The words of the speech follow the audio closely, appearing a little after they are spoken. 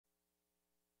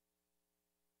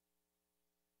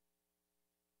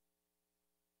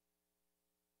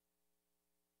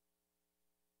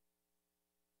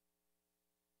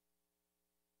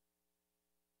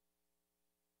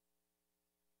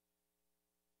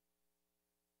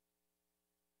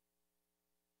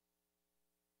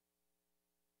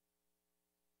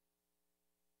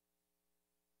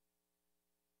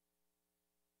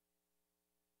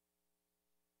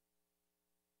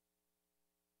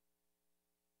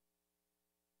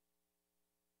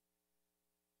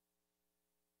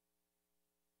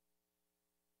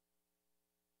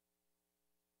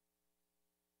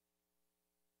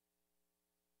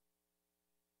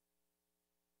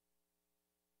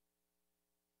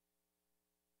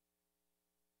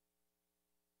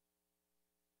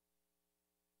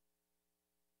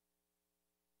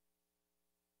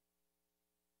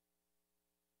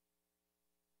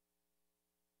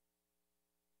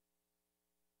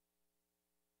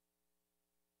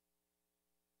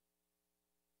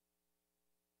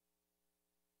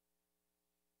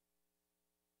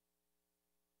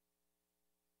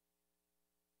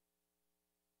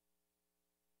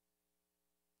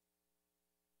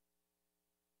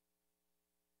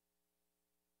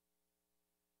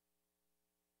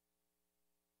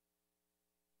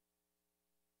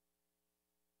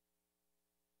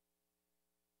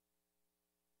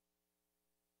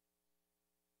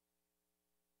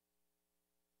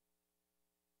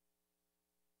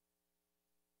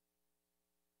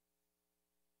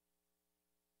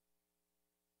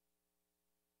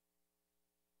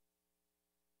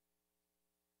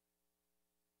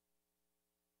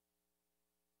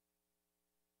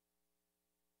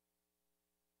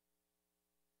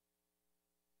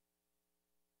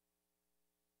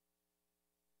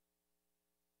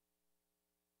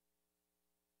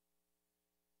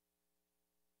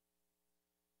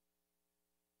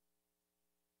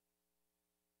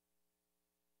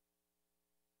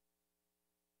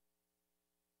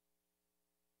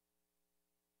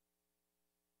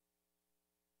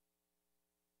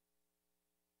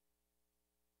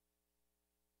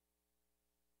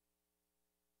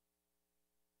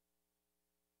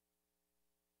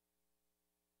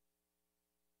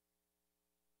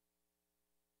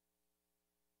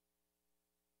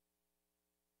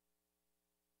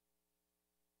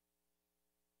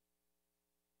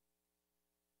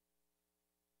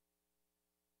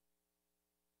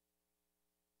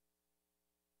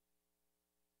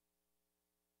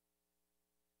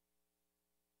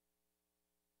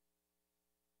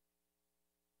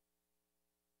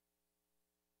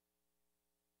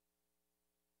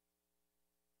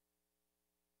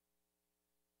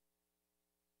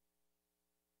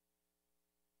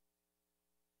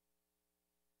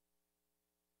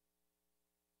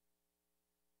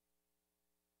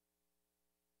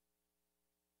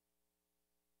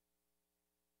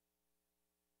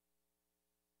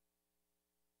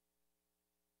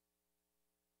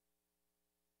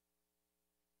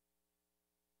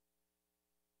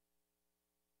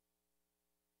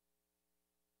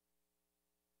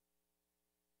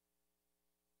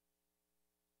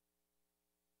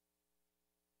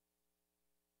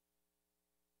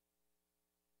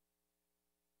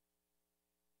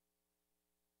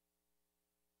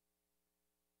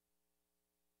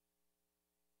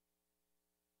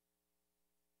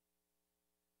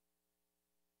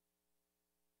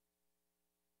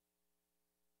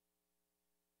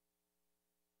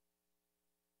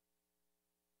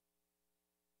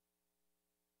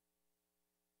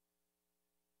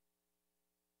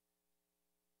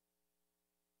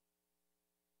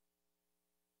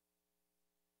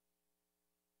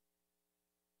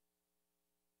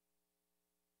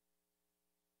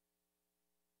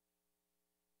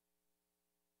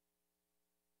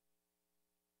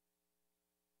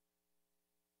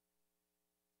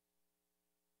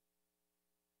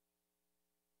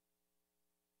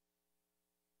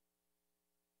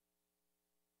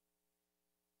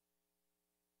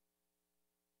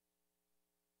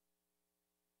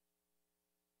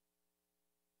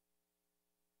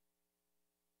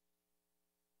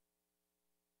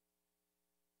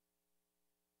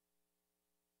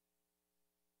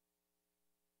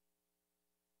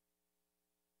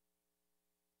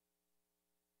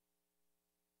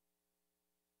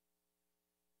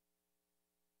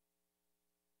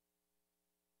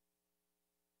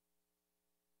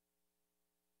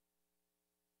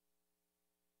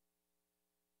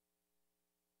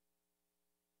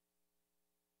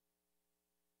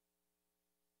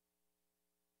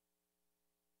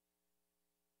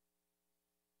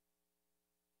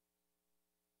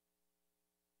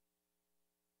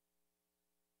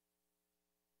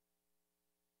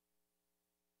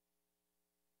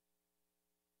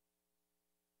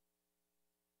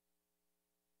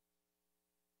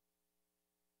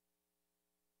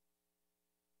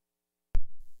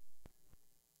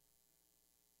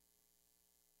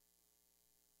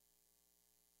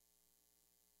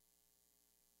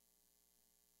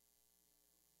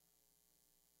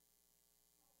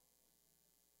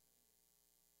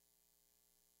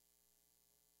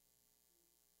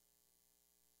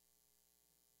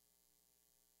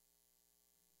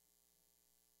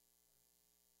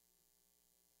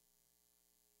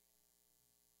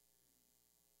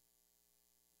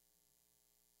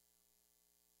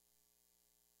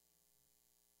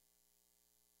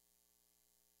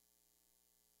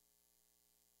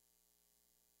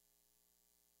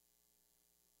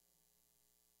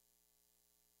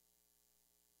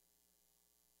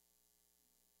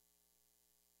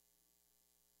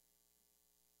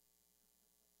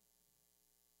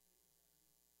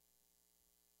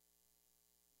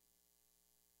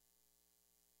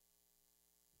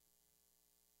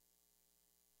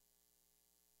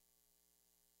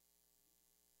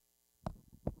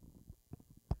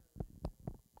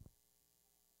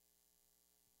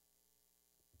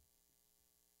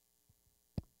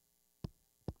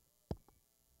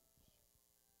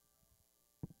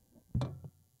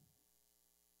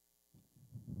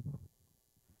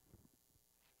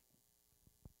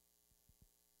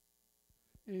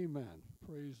Amen.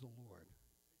 Praise the Lord.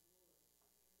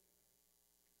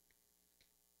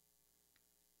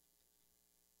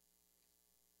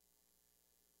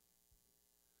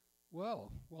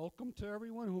 Well, welcome to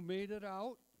everyone who made it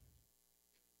out.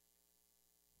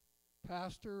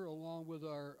 Pastor, along with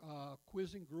our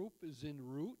quizzing group, is en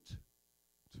route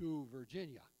to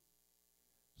Virginia.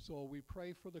 So we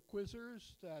pray for the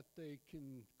quizzers that they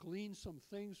can glean some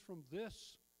things from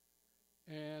this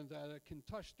and that it can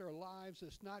touch their lives.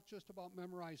 It's not just about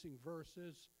memorizing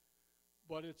verses,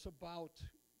 but it's about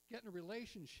getting a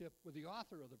relationship with the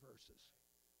author of the verses.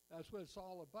 That's what it's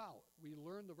all about. We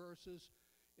learn the verses,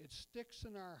 it sticks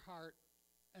in our heart,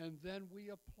 and then we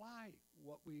apply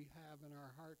what we have in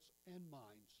our hearts and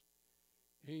minds.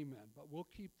 Amen. But we'll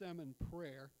keep them in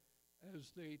prayer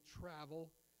as they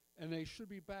travel, and they should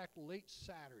be back late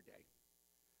Saturday.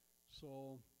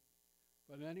 So,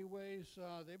 but anyways,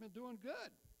 they've been doing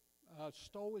good.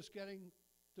 Stowe is getting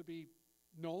to be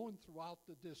known throughout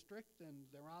the district, and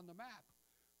they're on the map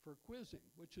for quizzing,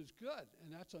 which is good,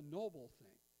 and that's a noble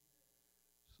thing.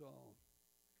 So,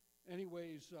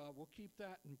 anyways, we'll keep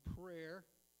that in prayer.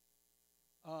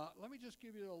 Let me just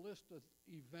give you a list of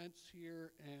events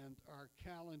here and our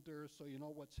calendar so you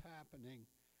know what's happening.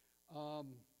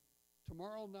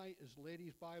 Tomorrow night is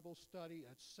Ladies' Bible Study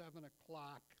at 7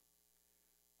 o'clock.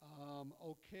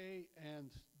 Okay, and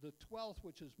the 12th,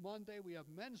 which is Monday, we have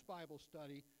Men's Bible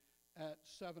Study at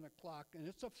 7 o'clock, and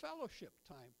it's a fellowship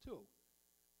time, too.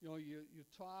 You know, you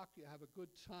talk, you have a good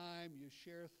time, you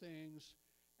share things,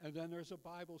 and then there's a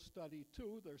Bible study,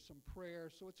 too. There's some prayer,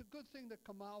 so it's a good thing to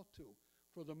come out to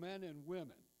for the men and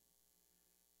women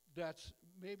that's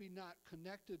maybe not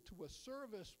connected to a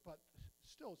service, but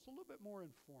still, it's a little bit more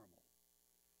informal.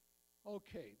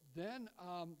 Okay, then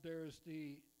there's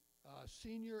the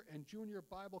Senior and Junior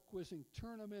Bible Quizzing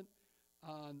Tournament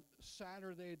on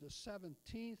Saturday the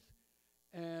 17th,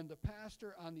 and the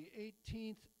pastor on the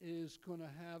 18th is going to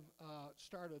have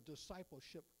start a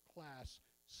discipleship class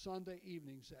Sunday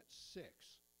evenings at 6,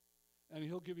 and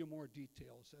he'll give you more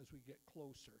details as we get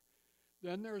closer.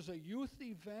 Then there's a youth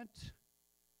event,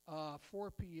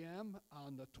 4 p.m.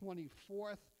 on the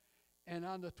 24th, and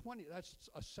on the 20th, that's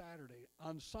a Saturday.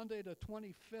 On Sunday the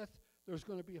 25th, there's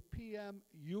going to be a p.m.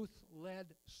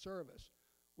 youth-led service,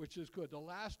 which is good. The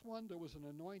last one, there was an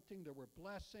anointing, there were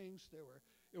blessings,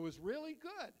 it was really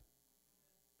good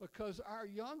because our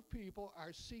young people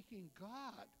are seeking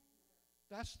God.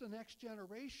 That's the next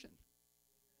generation.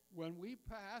 When we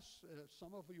pass,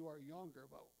 some of you are younger,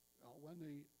 but when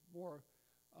the more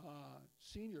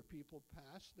senior people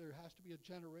pass, there has to be a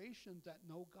generation that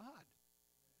know God.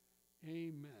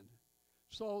 Amen.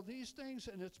 So these things,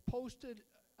 and it's posted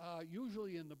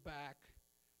usually in the back,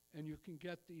 and you can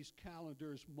get these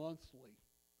calendars monthly.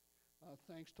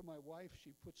 Thanks to my wife,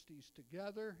 she puts these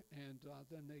together, and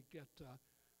then they get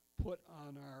put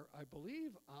on our, I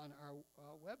believe, on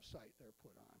our website they're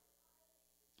put on.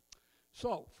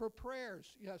 So, for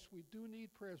prayers, yes, we do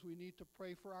need prayers. We need to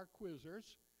pray for our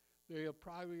quizzers. They'll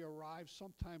probably arrive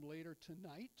sometime later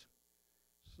tonight.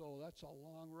 So that's a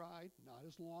long ride. Not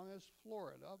as long as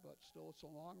Florida, but still it's a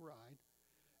long ride.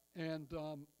 And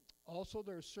also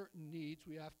there are certain needs.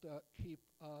 We have to keep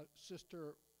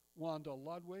Sister Wanda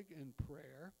Ludwig in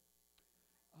prayer.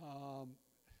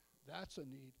 That's a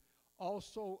need.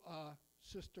 Also,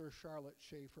 Sister Charlotte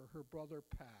Schaefer, her brother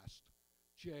passed,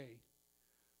 Jay.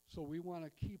 So we want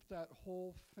to keep that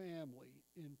whole family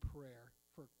in prayer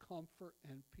for comfort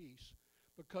and peace.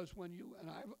 Because when you,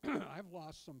 and I've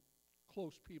lost some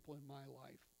close people in my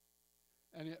life,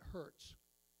 and it hurts.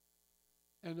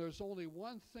 And there's only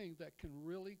one thing that can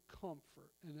really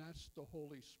comfort, and that's the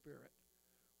Holy Spirit.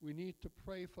 We need to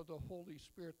pray for the Holy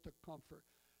Spirit to comfort.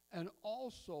 And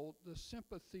also the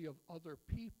sympathy of other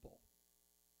people.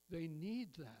 They need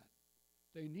that.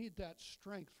 They need that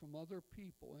strength from other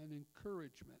people and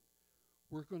encouragement.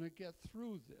 We're going to get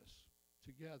through this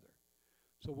together.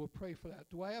 So we'll pray for that.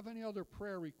 Do I have any other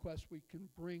prayer requests we can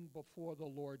bring before the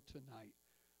Lord tonight?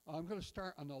 I'm going to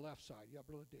start on the left side. Yeah,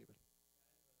 Brother David.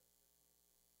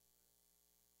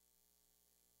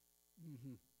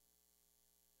 Mm-hmm.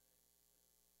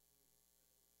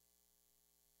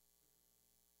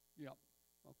 Yep.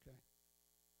 Okay.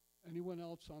 Anyone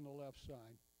else on the left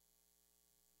side?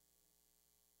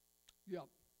 Yep.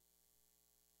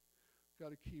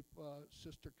 Got to keep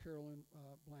Sister Carolyn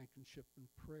Blankenship in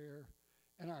prayer,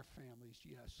 and our families,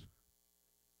 yes.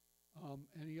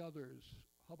 Any others?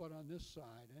 How about on this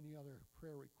side? Any other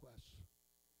prayer requests?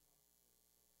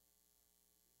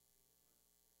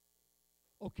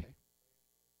 Okay.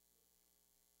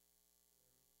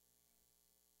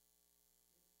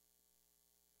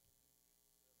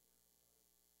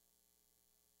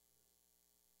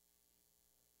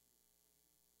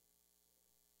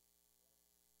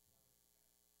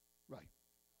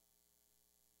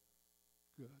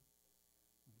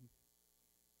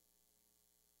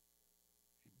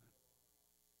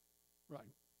 Right.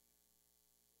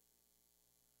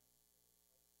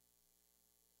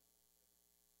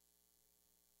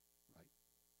 Right.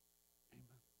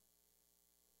 Amen.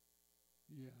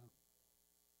 Yeah.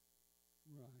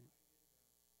 Right.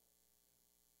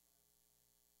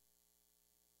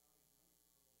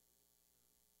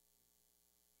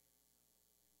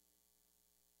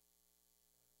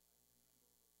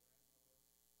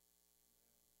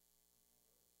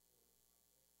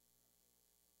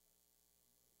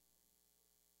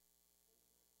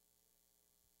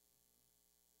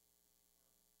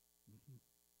 Hmm.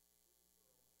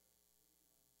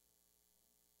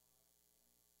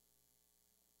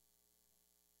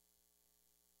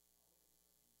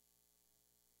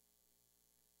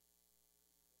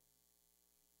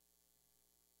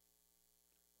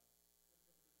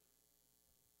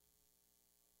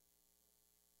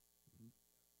 Hmm.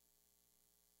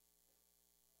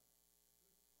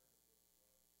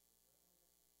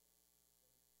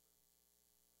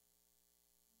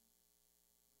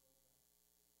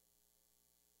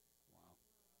 Wow.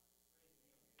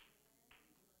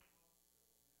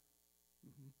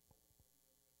 Hmm.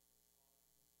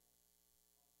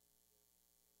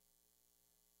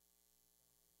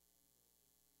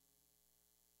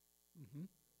 Hmm.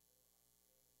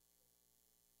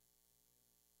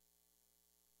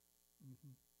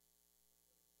 Hmm.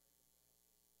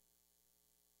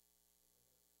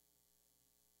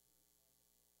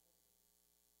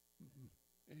 Hmm.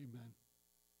 Amen.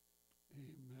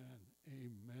 Amen.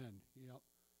 Amen. Yep.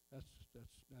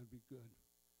 That'd be good.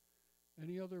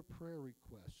 Any other prayer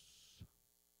requests?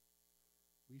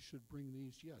 We should bring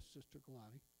these. Yes, Sister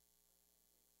Galani.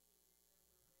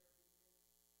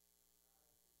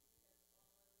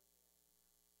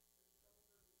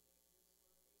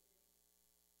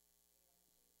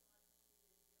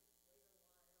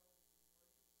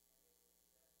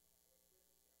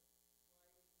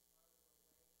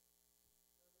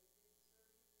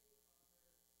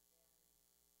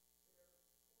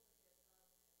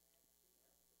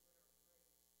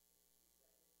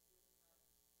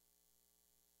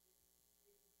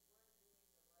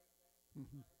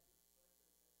 Hmm.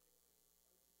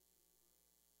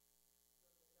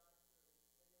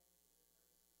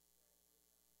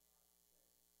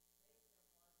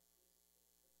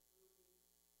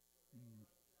 Mm.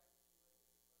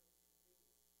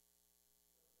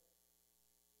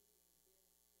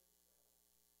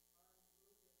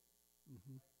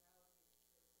 Hmm.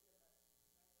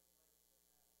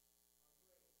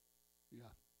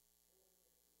 Yeah.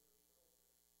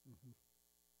 Hmm.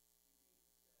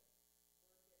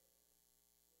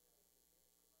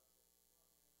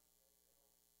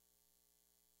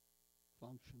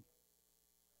 Function.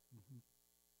 Hmm.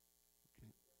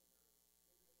 Okay.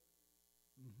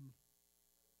 Hmm.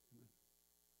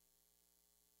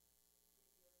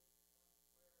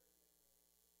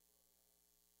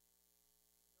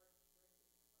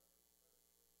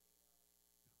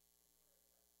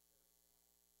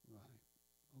 Right.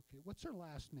 Okay. What's her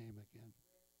last name again?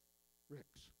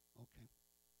 Ricks. Okay.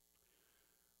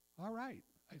 All right.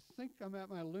 I think I'm at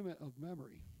my limit of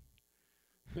memory.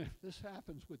 This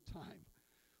happens with time.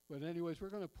 But anyways, we're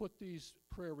going to put these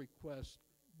prayer requests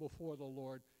before the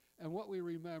Lord. And what we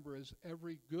remember is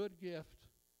every good gift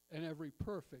and every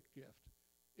perfect gift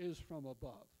is from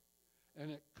above. And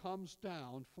it comes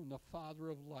down from the Father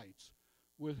of lights,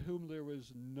 with whom there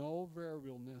is no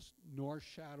variableness nor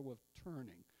shadow of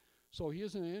turning. So he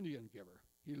is an Indian giver.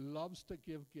 He loves to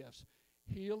give gifts.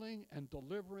 Healing and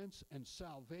deliverance and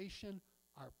salvation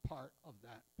are part of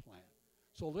that plan.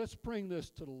 So let's bring this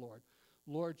to the Lord.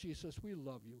 Lord Jesus, we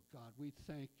love you, God. We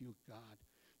thank you, God.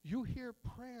 You hear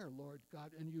prayer, Lord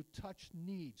God, and you touch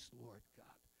needs, Lord God.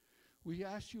 We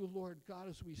ask you, Lord God,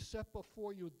 as we set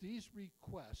before you these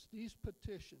requests, these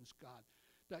petitions, God,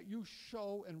 that you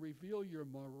show and reveal your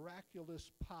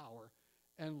miraculous power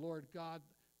and, Lord God,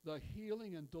 the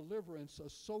healing and deliverance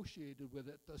associated with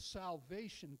it, the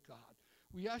salvation, God.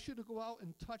 We ask you to go out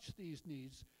and touch these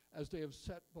needs as they have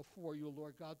set before you,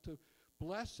 Lord God, to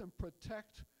bless and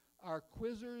protect our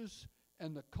quizzers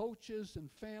and the coaches and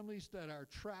families that are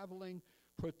traveling.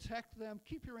 Protect them.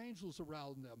 Keep your angels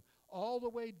around them all the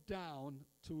way down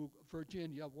to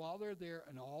Virginia while they're there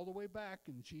and all the way back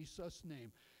in Jesus'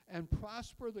 name. And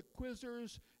prosper the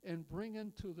quizzers and bring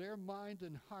into their mind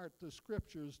and heart the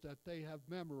scriptures that they have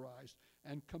memorized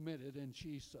and committed in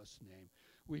Jesus' name.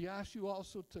 We ask you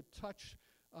also to touch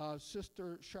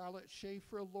Sister Charlotte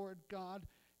Schaefer, Lord God,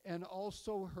 and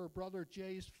also her brother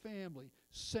Jay's family.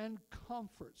 Send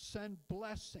comfort, send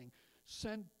blessing,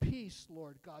 send peace,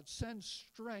 Lord God. Send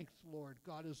strength, Lord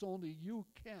God, as only you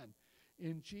can,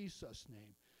 in Jesus'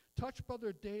 name. Touch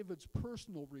Brother David's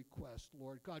personal request,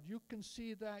 Lord God. You can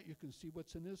see that. You can see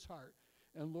what's in his heart.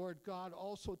 And Lord God,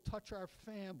 also touch our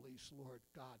families, Lord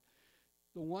God.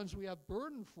 The ones we have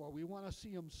burden for, we want to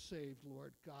see them saved,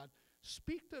 Lord God.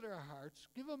 Speak to their hearts.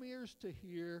 Give them ears to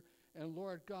hear. And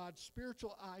Lord God,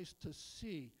 spiritual eyes to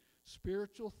see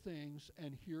spiritual things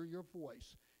and hear your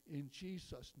voice. In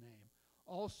Jesus' name.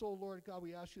 Also, Lord God,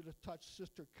 we ask you to touch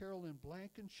Sister Carolyn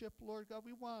Blankenship, Lord God.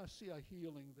 We want to see a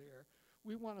healing there.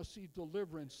 We want to see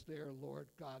deliverance there, Lord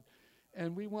God.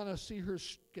 And we want to see her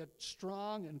get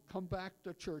strong and come back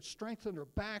to church. Strengthen her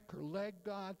back, her leg,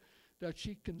 God, that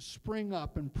she can spring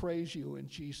up and praise you in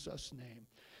Jesus' name.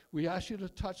 We ask you to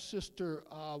touch Sister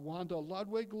Wanda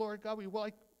Ludwig, Lord God. We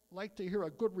like to hear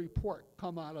a good report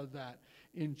come out of that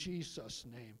in Jesus'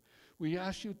 name. We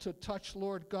ask you to touch,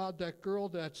 Lord God, that girl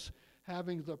that's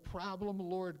having the problem,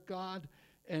 Lord God,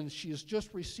 and she has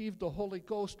just received the Holy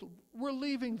Ghost. We're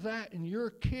leaving that in your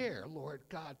care, Lord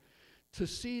God, to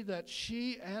see that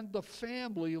she and the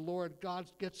family, Lord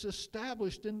God, gets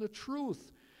established in the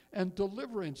truth and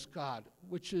deliverance, God,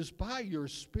 which is by your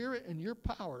Spirit and your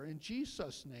power, in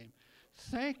Jesus' name.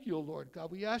 Thank you, Lord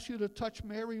God. We ask you to touch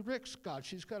Mary Ricks, God.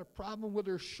 She's got a problem with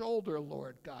her shoulder,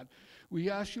 Lord God. We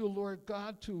ask you, Lord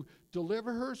God, to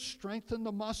deliver her, strengthen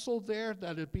the muscle there,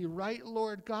 that it be right,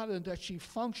 Lord God, and that she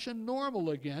function normal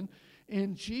again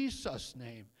in Jesus'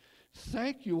 name.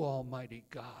 Thank you, Almighty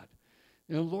God.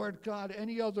 And Lord God,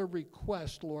 any other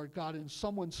request, Lord God, in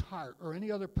someone's heart or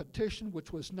any other petition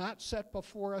which was not set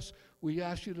before us, we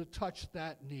ask you to touch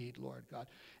that need, Lord God.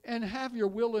 And have your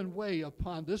will and way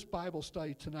upon this Bible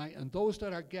study tonight and those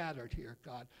that are gathered here,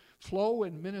 God. Flow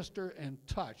and minister and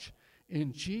touch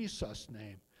in Jesus'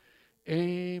 name.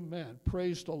 Amen.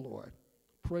 Praise the Lord.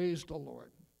 Praise the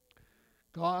Lord.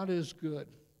 God is good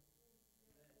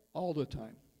all the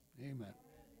time. Amen.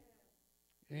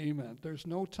 Amen. There's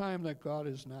no time that God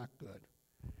is not good.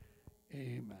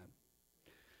 Amen.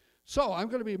 So I'm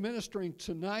going to be ministering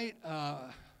tonight.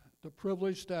 The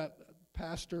privilege that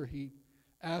pastor, he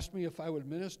asked me if I would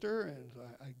minister, and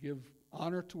I give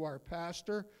honor to our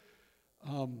pastor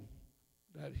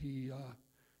that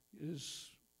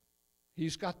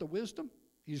he's got the wisdom,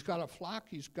 he's got a flock,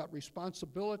 he's got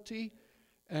responsibility,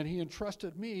 and he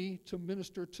entrusted me to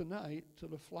minister tonight to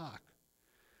the flock,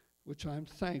 which I'm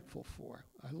thankful for.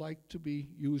 I like to be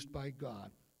used by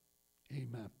God.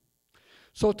 Amen.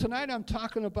 So tonight I'm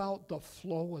talking about the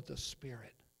flow of the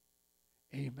Spirit.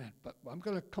 Amen. But I'm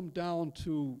going to come down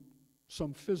to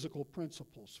some physical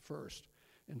principles first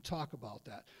and talk about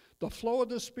that. The flow of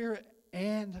the Spirit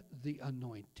and the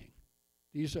anointing.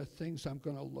 These are things I'm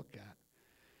going to look at.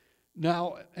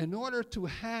 Now, in order to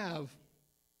have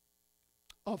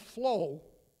a flow,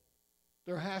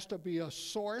 there has to be a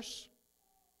source.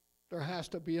 There has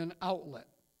to be an outlet.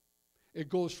 It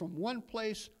goes from one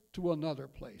place to another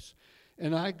place.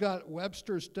 And I got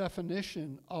Webster's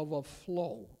definition of a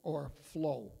flow or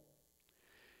flow.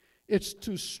 It's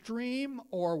to stream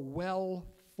or well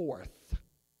forth.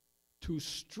 To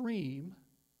stream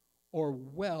or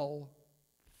well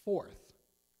forth.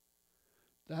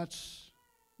 That's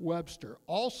Webster.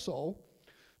 Also,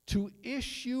 to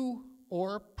issue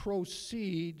or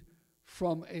proceed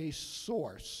from a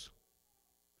source.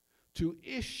 To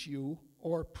issue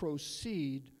or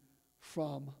proceed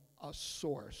from a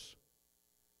source.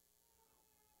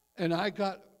 And I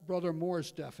got Brother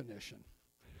Moore's definition.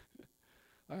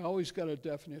 I always got a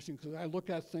definition because I look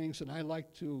at things and I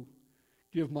like to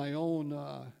give my own,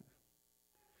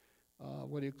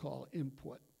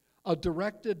 input. A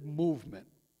directed movement.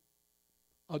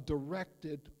 A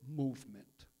directed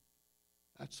movement.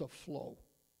 That's a flow.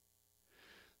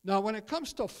 Now, when it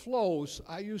comes to flows,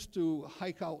 I used to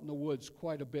hike out in the woods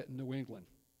quite a bit in New England.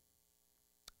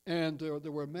 And there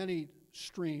were many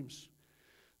streams.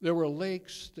 There were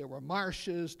lakes, there were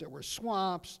marshes, there were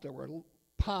swamps, there were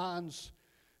ponds,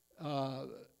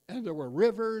 and there were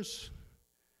rivers,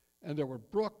 and there were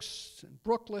brooks and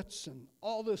brooklets and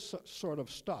all this sort of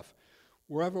stuff,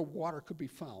 wherever water could be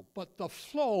found. But the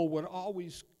flow would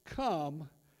always come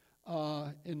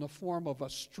in the form of a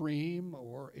stream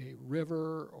or a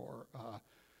river or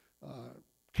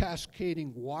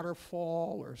cascading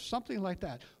waterfall or something like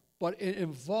that. But it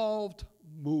involved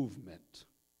movement.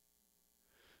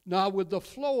 Now, with the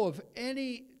flow of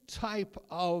any type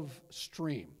of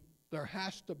stream, there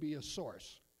has to be a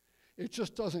source. It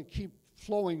just doesn't keep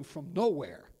flowing from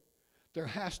nowhere. There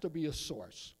has to be a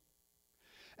source.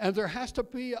 And there has to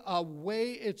be a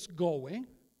way it's going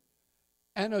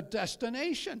and a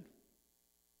destination.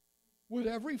 With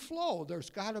every flow, there's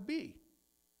got to be.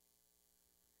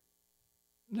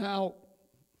 Now,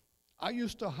 I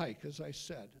used to hike, as I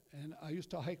said, and I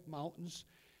used to hike mountains,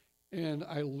 and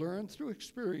I learned through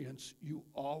experience you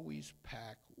always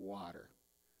pack water.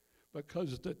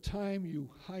 Because the time you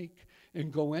hike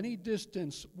and go any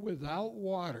distance without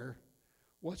water,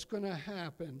 what's going to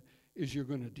happen is you're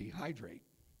going to dehydrate.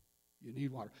 You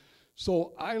need water.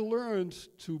 So I learned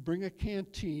to bring a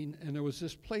canteen, and there was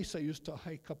this place I used to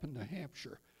hike up in New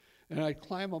Hampshire. And I'd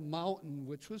climb a mountain,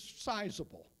 which was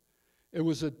sizable. It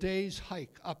was a day's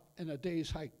hike up and a day's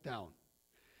hike down.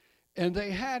 And they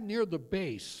had near the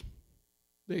base,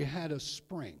 they had a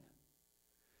spring.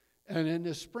 And in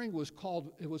this spring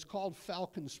it was called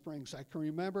Falcon Springs, I can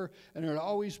remember, and it would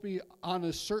always be on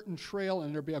a certain trail,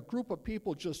 and there'd be a group of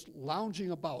people just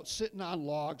lounging about, sitting on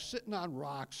logs, sitting on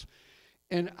rocks,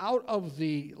 and out of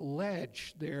the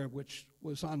ledge there, which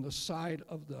was on the side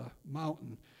of the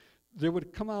mountain, there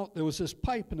would come out, there was this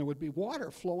pipe, and there would be water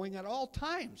flowing at all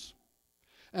times.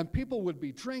 And people would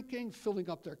be drinking, filling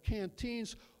up their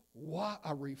canteens. What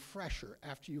a refresher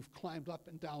after you've climbed up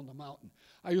and down the mountain.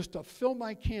 I used to fill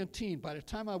my canteen. By the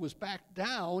time I was back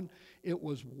down, it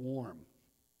was warm.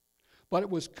 But it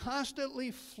was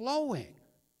constantly flowing.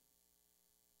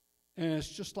 And it's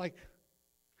just like,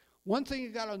 one thing you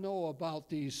got to know about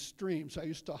these streams, I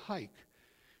used to hike,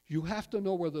 you have to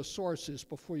know where the source is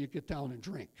before you get down and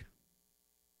drink.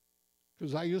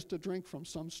 Because I used to drink from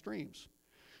some streams.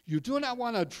 You do not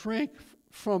want to drink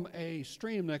from a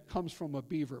stream that comes from a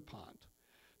beaver pond.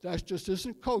 That just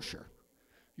isn't kosher.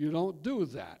 You don't do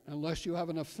that unless you have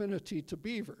an affinity to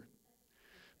beaver.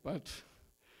 But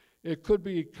it could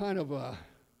be kind of an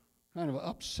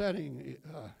upsetting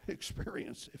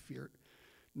experience if you're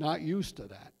not used to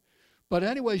that. But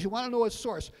anyways, you want to know its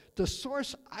source. The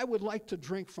source I would like to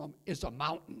drink from is a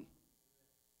mountain.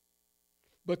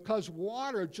 Because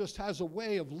water just has a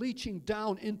way of leaching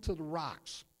down into the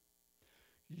rocks.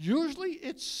 Usually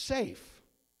it's safe,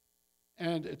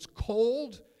 and it's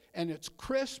cold, and it's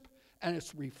crisp, and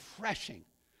it's refreshing.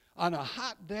 On a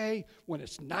hot day, when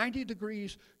it's 90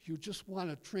 degrees, you just want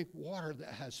to drink water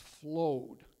that has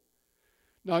flowed.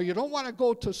 Now, you don't want to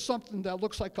go to something that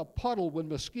looks like a puddle with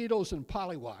mosquitoes and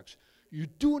pollywogs. You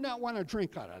do not want to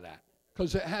drink out of that,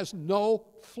 because it has no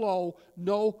flow,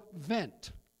 no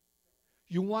vent.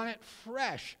 You want it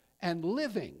fresh and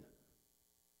living.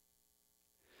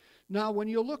 Now, when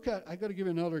you look at, I got to give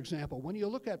you another example. When you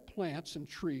look at plants and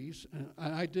trees, and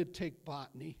I did take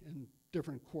botany in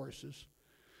different courses,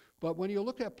 but when you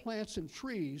look at plants and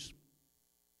trees,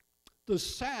 the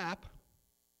sap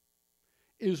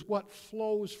is what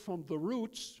flows from the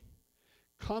roots,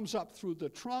 comes up through the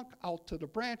trunk, out to the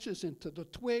branches, into the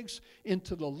twigs,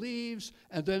 into the leaves,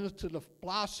 and then into the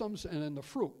blossoms and then the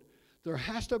fruit. There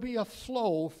has to be a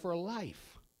flow for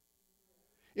life.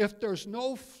 If there's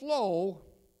no flow,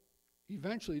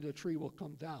 eventually the tree will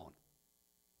come down.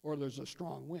 Or there's a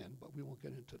strong wind, but we won't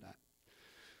get into that.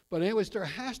 But anyways, there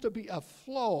has to be a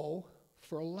flow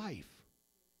for life.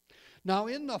 Now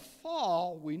in the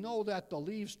fall, we know that the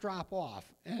leaves drop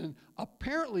off, and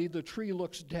apparently the tree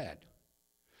looks dead.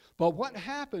 But what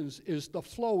happens is the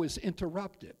flow is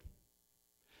interrupted.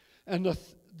 And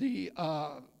the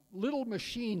little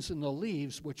machines in the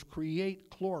leaves which create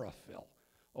chlorophyll,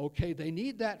 okay, they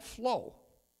need that flow.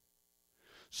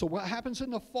 So what happens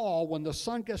in the fall, when the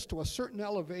sun gets to a certain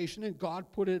elevation, and God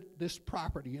put this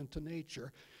property into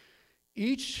nature,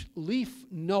 each leaf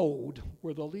node,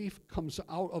 where the leaf comes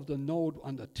out of the node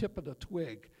on the tip of the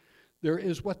twig, there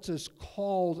is what is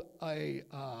called a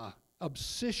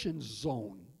abscission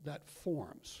zone that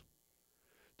forms.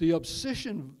 The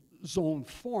abscission zone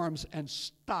forms and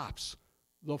stops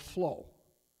the flow.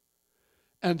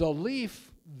 And the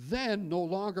leaf then no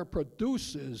longer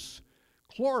produces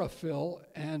chlorophyll,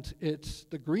 and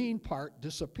the green part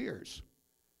disappears.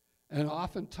 And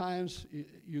oftentimes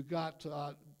you got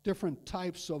different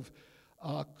types of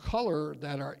color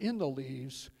that are in the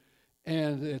leaves,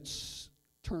 and it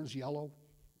turns yellow,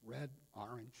 red,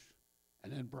 orange,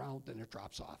 and then brown, then it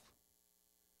drops off.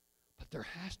 But there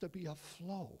has to be a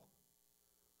flow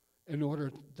in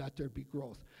order that there be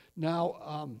growth.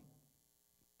 Now,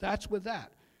 that's with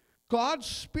that. God's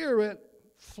Spirit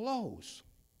flows.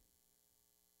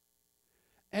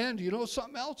 And you know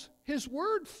something else? His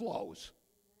Word flows.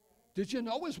 Did you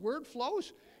know His Word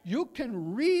flows? You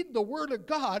can read the Word of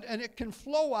God and it can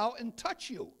flow out and touch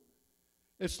you.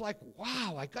 It's like,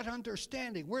 wow, I got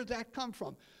understanding. Where'd that come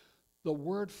from? The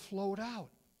Word flowed out.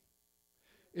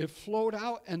 It flowed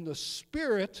out, and the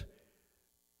Spirit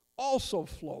also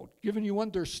flowed, giving you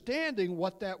understanding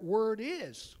what that Word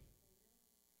is.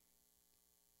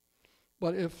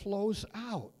 But it flows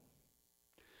out.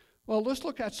 Well, let's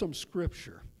look at some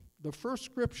scripture. the first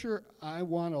scripture I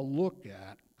want to look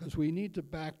at, because we need to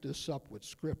back this up with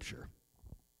scripture,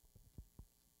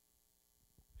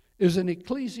 is in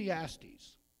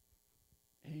Ecclesiastes.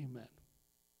 Amen.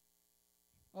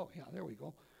 Oh, yeah, there we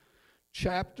go.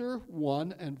 Chapter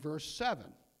 1 and verse 7.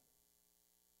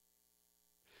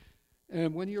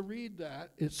 And when you read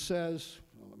that, it says,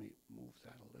 well, let me move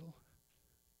that a little.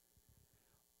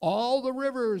 All the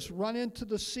rivers run into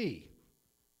the sea,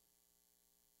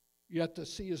 yet the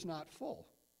sea is not full.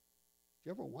 Do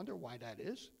you ever wonder why that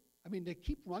is? I mean, they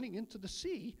keep running into the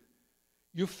sea.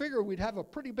 You figure we'd have a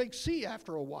pretty big sea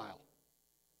after a while.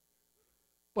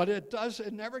 But it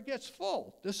never gets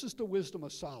full. This is the wisdom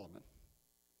of Solomon.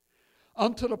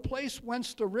 Unto the place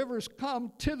whence the rivers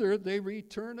come, thither they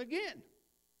return again.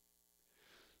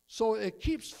 So it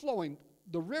keeps flowing.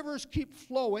 The rivers keep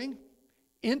flowing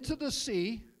into the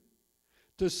sea.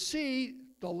 The sea,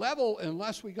 the level,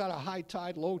 unless we got a high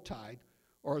tide, low tide,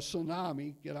 or a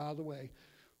tsunami, get out of the way.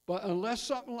 But unless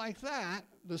something like that,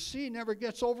 the sea never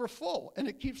gets over full, and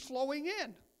it keeps flowing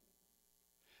in.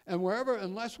 And wherever,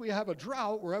 unless we have a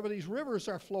drought, wherever these rivers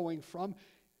are flowing from,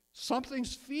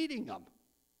 something's feeding them.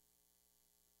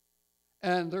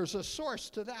 And there's a source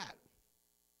to that.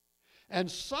 And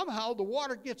somehow the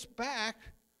water gets back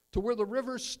to where the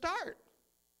rivers start.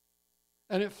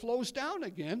 And it flows down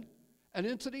again and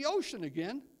into the ocean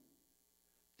again.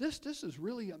 This is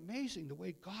really amazing, the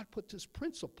way God put this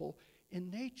principle in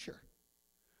nature.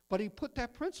 But he put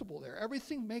that principle there.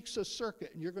 Everything makes a circuit,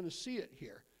 and you're going to see it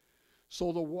here.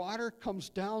 So the water comes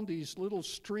down these little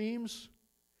streams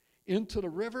into the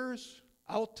rivers,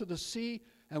 out to the sea,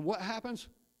 and what happens?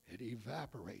 It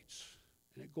evaporates,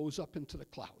 and it goes up into the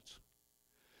clouds.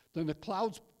 Then the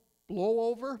clouds blow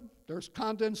over, there's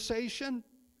condensation,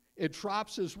 it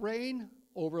drops as rain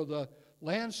over the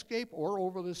landscape or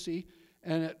over the sea,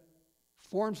 and it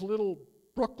forms little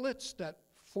brooklets that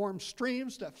form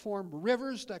streams, that form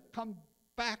rivers that come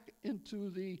back into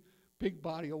the big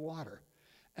body of water.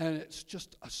 And it's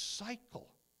just a cycle.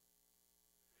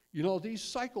 You know, these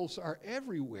cycles are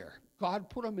everywhere. God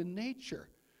put them in nature.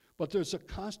 But there's a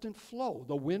constant flow.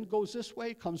 The wind goes this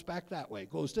way, comes back that way.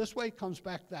 Goes this way, comes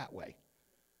back that way.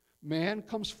 Man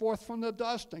comes forth from the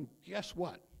dust, and guess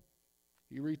what?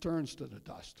 He returns to the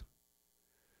dust.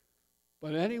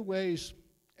 But anyways,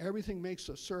 everything makes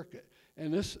a circuit.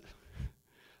 And this,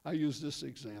 I use this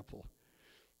example.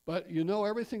 But you know,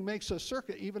 everything makes a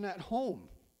circuit, even at home.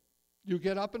 You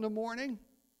get up in the morning,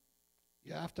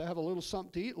 you have to have a little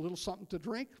something to eat, a little something to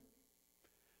drink.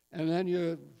 And then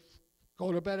you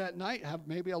go to bed at night, have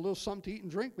maybe a little something to eat and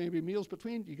drink, maybe meals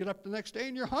between. You get up the next day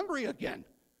and you're hungry again.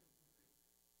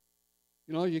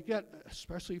 You know, you get,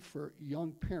 especially for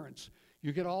young parents,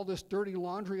 you get all this dirty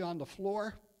laundry on the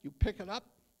floor, you pick it up,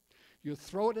 you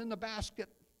throw it in the basket,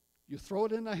 you throw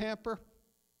it in the hamper,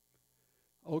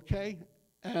 okay?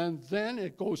 And then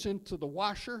it goes into the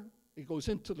washer, it goes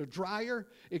into the dryer,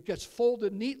 it gets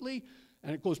folded neatly,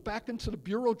 and it goes back into the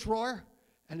bureau drawer,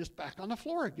 and it's back on the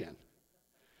floor again.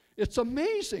 It's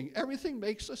amazing. Everything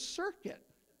makes a circuit.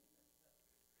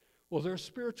 Well, there's a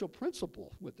spiritual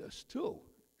principle with this, too.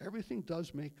 Everything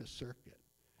does make a circuit.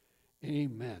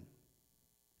 Amen.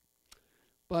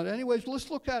 But anyways, let's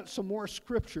look at some more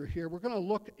scripture here. We're going to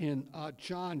look in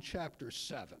John chapter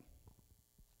 7.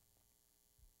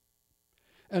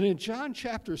 And in John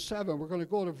chapter 7, we're going to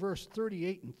go to verse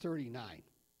 38 and 39.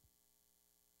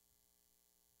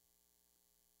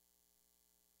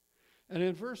 And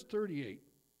in verse 38,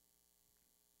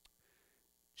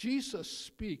 Jesus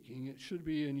speaking, it should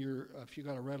be in your, if you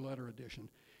got a red letter edition,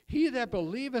 he that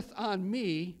believeth on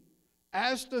me,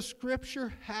 as the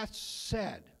scripture hath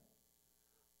said,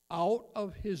 out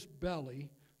of his belly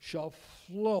shall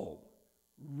flow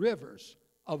rivers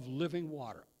of living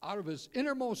water. Out of his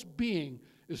innermost being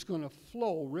is going to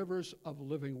flow rivers of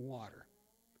living water.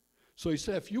 So he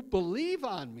said, if you believe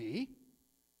on me,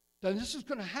 then this is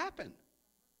going to happen.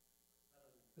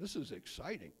 This is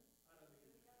exciting.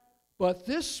 But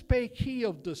this spake he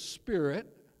of the Spirit,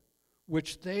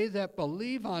 which they that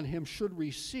believe on him should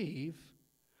receive,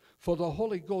 for the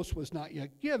Holy Ghost was not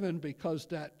yet given, because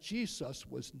that Jesus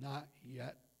was not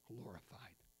yet glorified.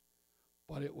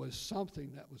 But it was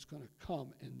something that was going to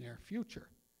come in their future.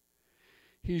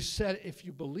 He said, if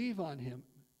you believe on him,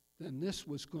 then this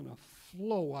was going to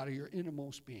flow out of your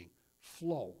innermost being.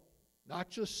 Flow.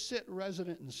 Not just sit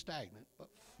resident and stagnant, but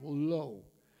flow.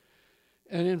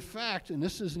 And in fact, and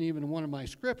this isn't even one of my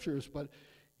scriptures, but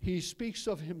he speaks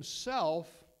of himself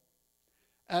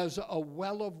as a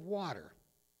well of water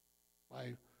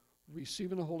by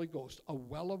receiving the Holy Ghost, a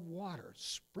well of water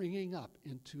springing up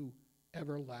into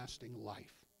everlasting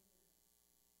life.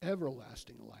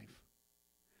 everlasting life.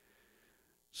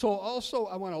 So also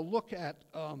I want to look at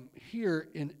here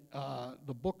in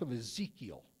the book of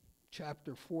Ezekiel,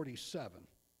 chapter 47.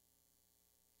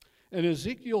 In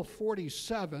Ezekiel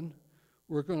 47,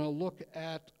 we're going to look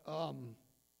at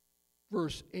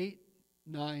verse 8,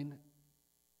 9,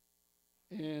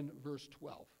 and verse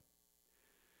 12.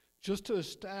 Just to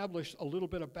establish a little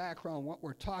bit of background, what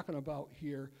we're talking about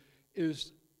here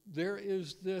is there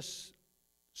is this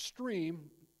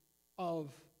stream of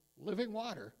living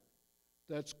water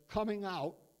that's coming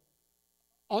out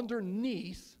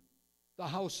underneath the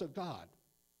house of God.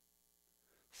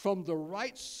 From the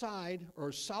right side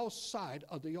or south side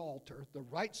of the altar, the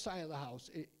right side of the house,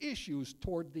 it issues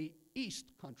toward the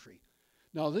east country.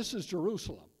 Now, this is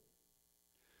Jerusalem.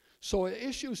 So it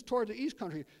issues toward the east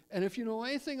country. And if you know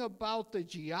anything about the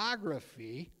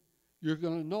geography, you're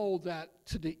going to know that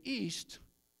to the east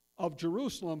of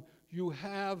Jerusalem, you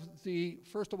have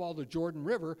first of all, the Jordan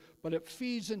River, but it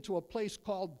feeds into a place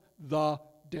called the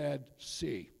Dead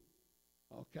Sea.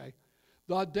 Okay?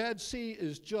 The Dead Sea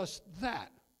is just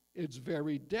that. It's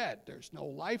very dead. There's no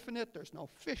life in it. There's no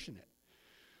fish in it.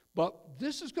 But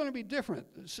this is going to be different.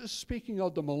 This is speaking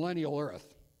of the millennial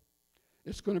earth.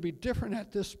 It's going to be different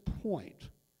at this point.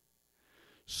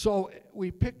 So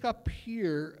we pick up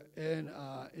here in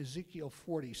Ezekiel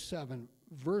 47,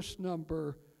 verse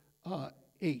number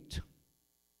 8.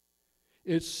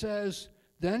 It says,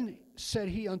 "Then said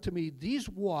he unto me, these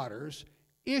waters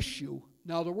issue."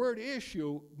 Now the word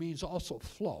issue means also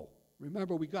flow.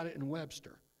 Remember, we got it in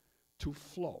Webster, to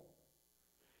flow.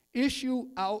 "Issue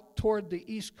out toward the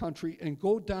east country and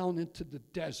go down into the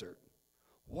desert."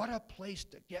 What a place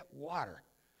to get water.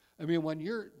 I mean, when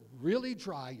you're really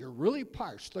dry, you're really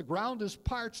parched, the ground is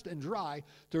parched and dry,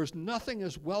 there's nothing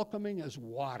as welcoming as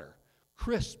water.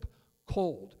 Crisp,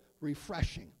 cold,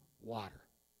 refreshing water.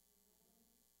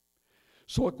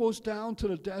 So it goes down to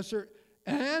the desert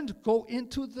and go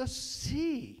into the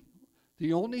sea.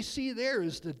 The only sea there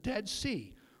is the Dead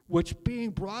Sea, which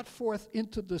being brought forth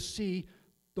into the sea,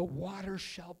 the water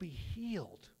shall be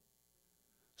healed.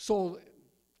 So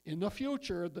in the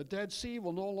future, the Dead Sea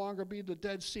will no longer be the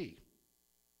Dead Sea.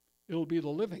 It'll be the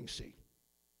living sea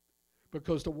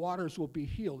because the waters will be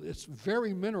healed. It's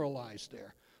very mineralized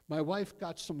there. My wife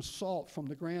got some salt from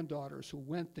the granddaughters who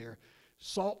went there,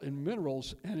 salt and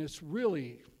minerals, and it is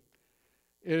really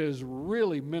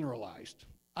mineralized.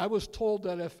 I was told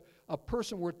that if a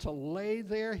person were to lay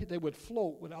there, they would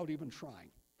float without even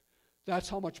trying. That's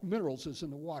how much minerals is in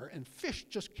the water, and fish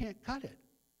just can't cut it.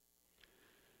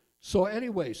 So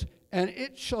anyways, "And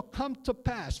it shall come to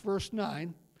pass," verse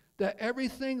 9, "that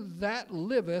everything that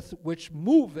liveth, which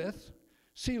moveth,"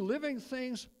 see, living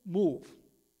things move.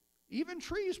 Even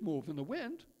trees move in the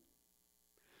wind.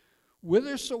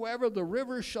 "Whithersoever the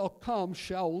river shall come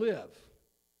shall live.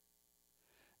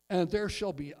 And there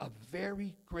shall be a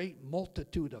very great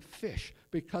multitude of fish,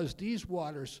 because these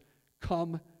waters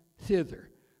come thither.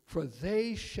 For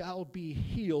they shall be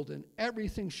healed, and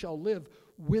everything shall live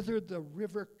whither the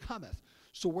river cometh."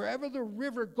 So wherever the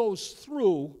river goes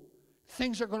through,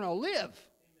 things are going to live.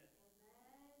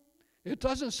 It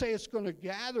doesn't say it's going to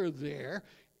gather there.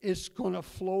 It's going to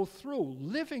flow through.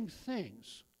 Living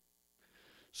things.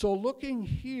 So looking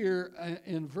here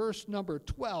in verse number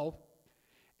 12,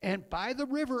 "And by the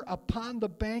river upon the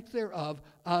bank thereof,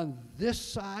 on this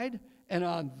side and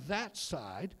on that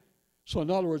side," so in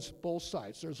other words, both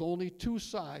sides. There's only two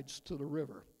sides to the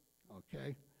river,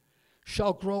 okay?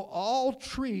 "Shall grow all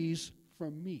trees for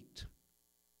meat,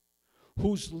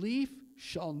 whose leaf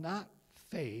shall not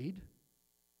fade,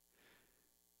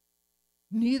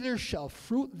 neither shall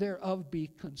fruit thereof be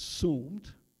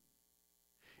consumed.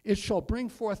 It shall bring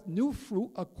forth new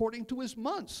fruit according to his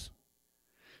months,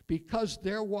 because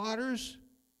their waters,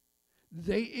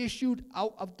 they issued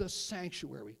out of the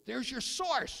sanctuary." There's your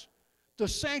source, the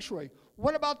sanctuary.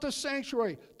 What about the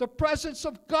sanctuary? The presence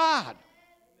of God.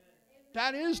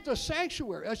 That is the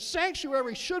sanctuary. A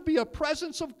sanctuary should be a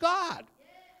presence of God.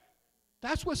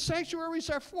 That's what sanctuaries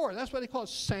are for. That's why they call it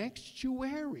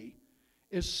sanctuary.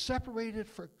 It's separated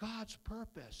for God's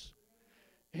purpose.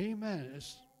 Amen.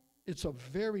 It's a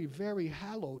very, very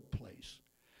hallowed place.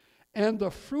 "And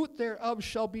the fruit thereof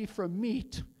shall be for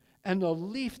meat, and the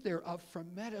leaf thereof for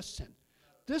medicine."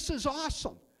 This is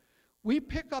awesome. We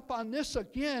pick up on this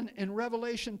again in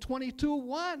Revelation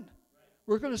 22:1.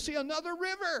 We're going to see another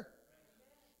river.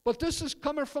 But this is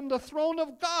coming from the throne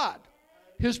of God,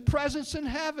 his presence in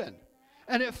heaven.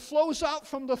 And it flows out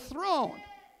from the throne.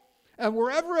 And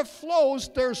wherever it flows,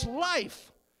 there's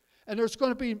life. And there's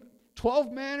going to be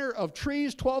 12 manner of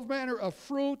trees, 12 manner of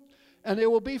fruit, and they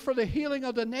will be for the healing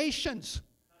of the nations.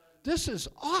 This is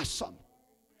awesome.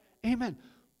 Amen.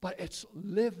 But it's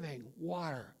living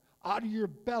water. Out of your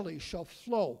belly shall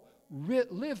flow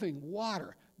living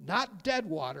water. Not dead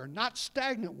water, not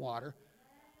stagnant water,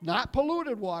 not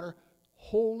polluted water.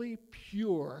 Holy,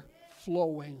 pure,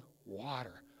 flowing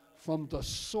water from the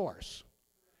source.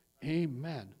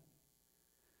 Amen.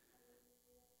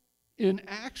 In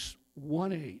Acts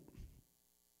 1:8,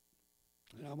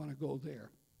 and I want to go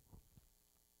there.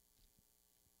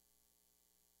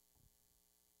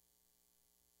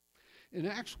 In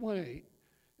Acts 1:8,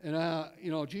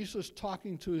 and Jesus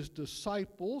talking to his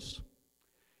disciples,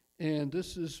 and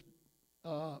this is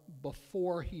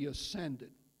before he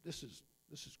ascended. This is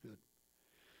good.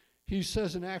 He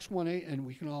says in Acts 1:8, and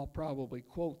we can all probably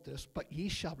quote this, but ye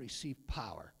shall receive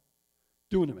power,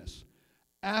 dunamis.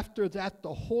 After that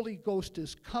the Holy Ghost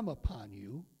is come upon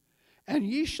you, and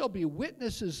ye shall be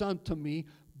witnesses unto me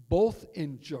both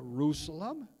in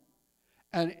Jerusalem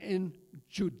and in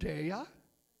Judea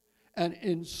and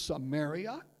in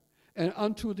Samaria and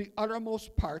unto the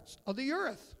uttermost parts of the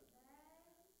earth.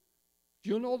 Do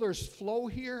you know there's flow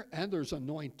here and there's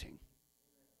anointing?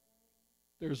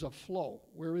 There's a flow.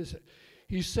 Where is it?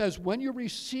 He says when you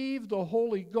receive the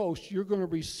Holy Ghost, you're going to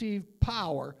receive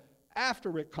power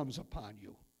after it comes upon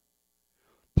you.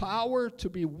 Power to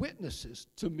be witnesses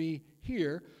to me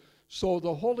here. So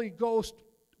the Holy Ghost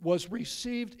was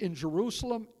received in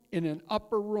Jerusalem in an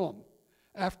upper room.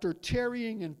 After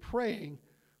tarrying and praying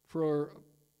for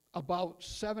about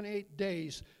 7-8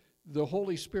 days, the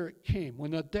Holy Spirit came.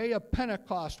 When the day of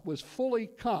Pentecost was fully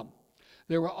come,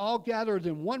 they were all gathered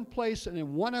in one place and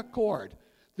in one accord.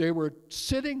 They were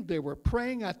sitting, they were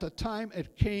praying at the time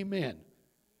it came in.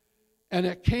 And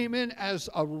it came in as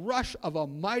a rush of a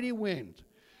mighty wind.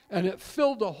 And it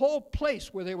filled the whole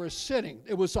place where they were sitting.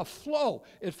 It was a flow.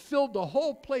 It filled the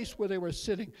whole place where they were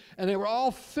sitting. And they were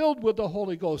all filled with the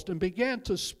Holy Ghost and began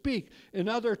to speak in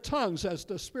other tongues as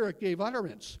the Spirit gave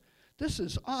utterance. This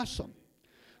is awesome.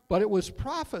 But it was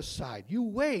prophesied. You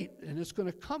wait, and it's going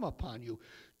to come upon you.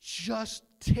 Just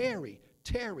tarry,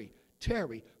 tarry,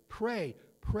 tarry. Pray,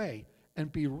 pray, and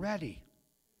be ready.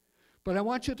 But I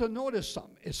want you to notice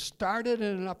something. It started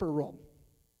in an upper room.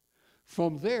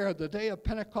 From there, the day of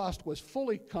Pentecost was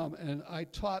fully come, and I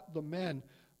taught the men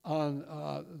on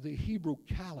the Hebrew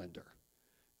calendar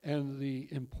and the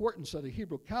importance of the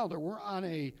Hebrew calendar. We're on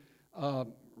a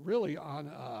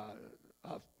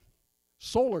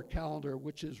solar calendar,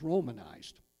 which is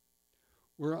Romanized.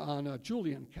 We're on a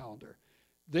Julian calendar.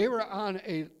 They were on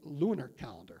a lunar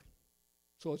calendar,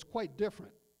 so it's quite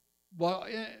different. Well,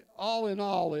 all in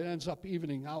all, it ends up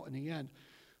evening out in the end.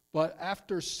 But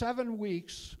after 7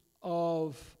 weeks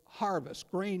of harvest,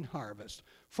 grain harvest,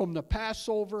 from the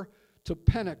Passover to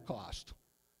Pentecost,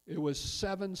 it was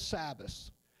 7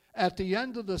 Sabbaths. At the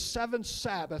end of the 7th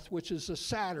Sabbath, which is a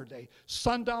Saturday,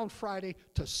 sundown Friday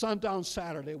to sundown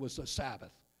Saturday was the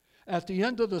Sabbath. At the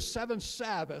end of the 7th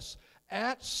Sabbath,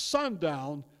 at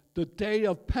sundown, the day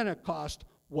of Pentecost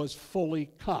was fully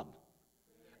come.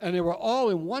 And they were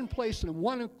all in one place and in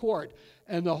one accord.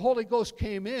 And the Holy Ghost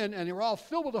came in, and they were all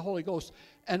filled with the Holy Ghost.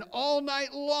 And all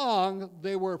night long,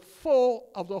 they were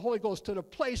full of the Holy Ghost to the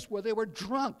place where they were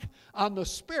drunk on the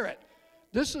Spirit.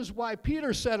 This is why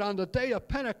Peter said on the day of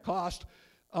Pentecost,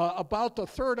 about the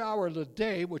 3rd hour of the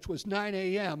day, which was 9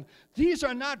 a.m., these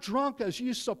are not drunk as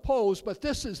you suppose, but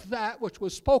this is that which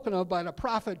was spoken of by the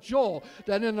prophet Joel,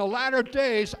 that in the latter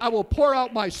days I will pour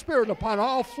out my Spirit upon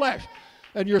all flesh.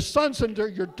 And your sons and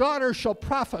your daughters shall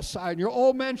prophesy, and your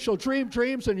old men shall dream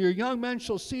dreams, and your young men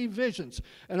shall see visions.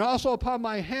 And also upon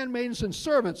my handmaidens and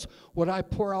servants would I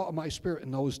pour out my Spirit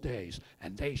in those days,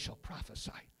 and they shall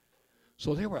prophesy.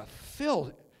 So they were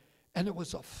filled, and it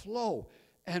was a flow.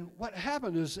 And what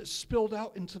happened is it spilled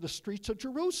out into the streets of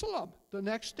Jerusalem the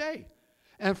next day.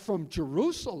 And from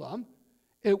Jerusalem,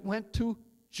 it went to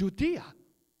Judea.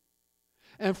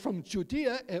 And from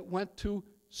Judea, it went to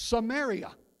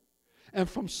Samaria. And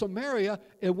from Samaria,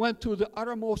 it went to the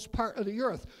uttermost part of the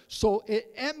earth. So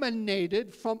it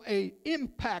emanated from an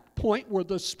impact point where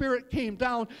the Spirit came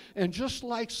down, and just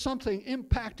like something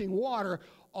impacting water,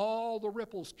 all the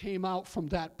ripples came out from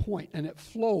that point, and it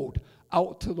flowed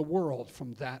out to the world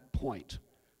from that point.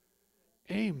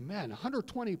 Amen.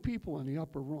 120 people in the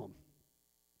upper room.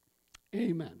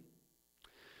 Amen.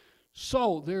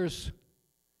 So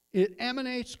it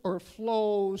emanates or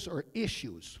flows or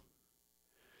issues.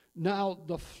 Now,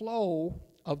 the flow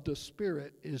of the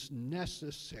Spirit is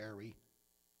necessary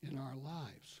in our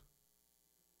lives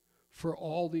for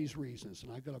all these reasons,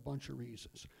 and I got a bunch of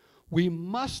reasons. We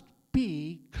must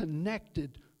be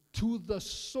connected to the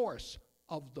source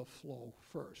of the flow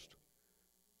first.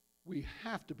 We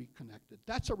have to be connected.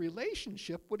 That's a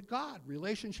relationship with God,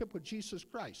 relationship with Jesus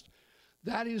Christ.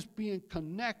 That is being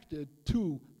connected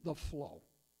to the flow.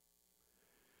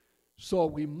 So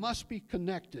we must be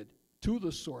connected to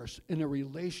the source in a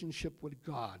relationship with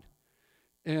God.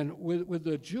 And with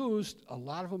the Jews, a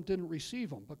lot of them didn't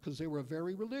receive him because they were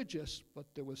very religious, but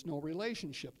there was no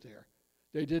relationship there.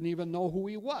 They didn't even know who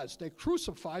he was. They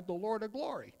crucified the Lord of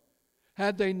glory.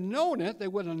 Had they known it, they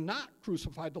would have not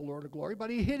crucified the Lord of glory, but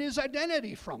he hid his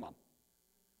identity from them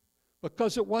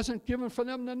because it wasn't given for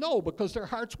them to know, because their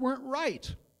hearts weren't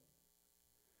right.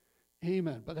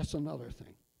 Amen. But that's another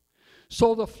thing.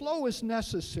 So the flow is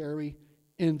necessary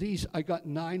in these. I got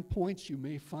 9 points. You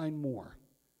may find more.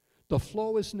 The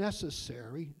flow is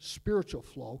necessary, spiritual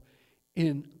flow,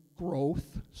 in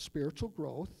growth, spiritual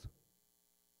growth,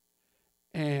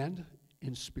 and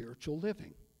in spiritual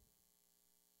living.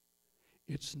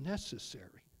 It's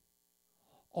necessary.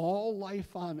 All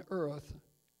life on earth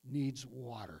needs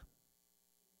water.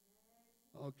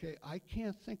 Okay, I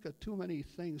can't think of too many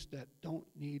things that don't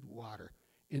need water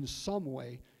in some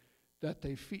way that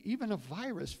they feed. Even a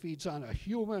virus feeds on a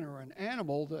human or an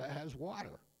animal that has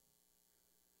water.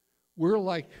 We're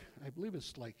like, I believe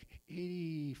it's like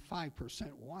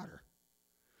 85% water.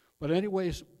 But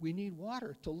anyways, we need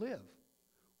water to live.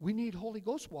 We need Holy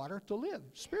Ghost water to live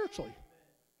spiritually.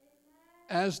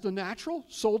 As the natural,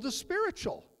 so the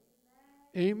spiritual.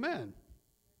 Amen.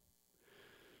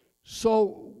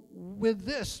 So with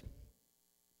this,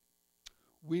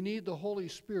 we need the Holy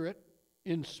Spirit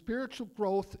in spiritual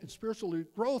growth. And spiritual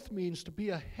growth means to be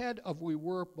ahead of we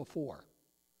were before.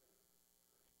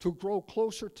 To grow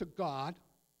closer to God,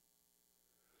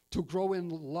 to grow in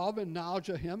love and knowledge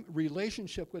of him,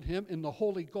 relationship with him, in the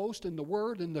Holy Ghost, in the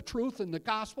Word, in the truth, in the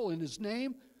gospel, in his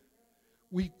name.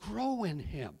 We grow in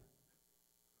him.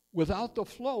 Without the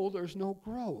flow, there's no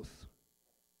growth.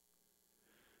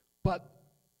 But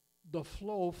the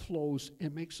flow flows,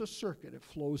 it makes a circuit. It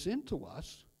flows into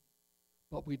us,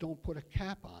 but we don't put a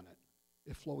cap on it.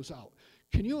 It flows out.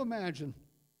 Can you imagine,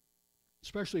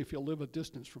 especially if you live a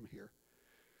distance from here,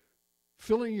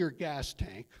 filling your gas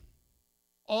tank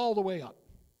all the way up,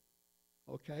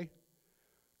 okay?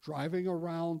 Driving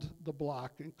around the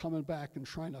block and coming back and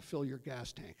trying to fill your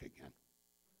gas tank again.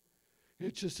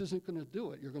 It just isn't going to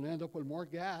do it. You're going to end up with more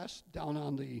gas down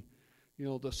on the,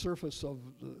 the surface of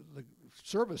the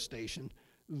service station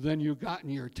than you got in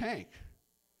your tank.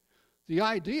 The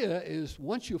idea is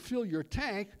once you fill your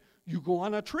tank, you go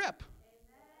on a trip.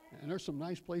 And there's some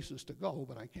nice places to go,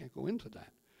 but I can't go into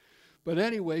that. But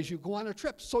anyways, you go on a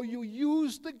trip. So you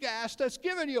use the gas that's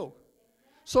given you.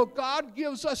 So God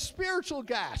gives us spiritual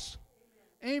gas.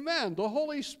 Amen. The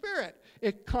Holy Spirit.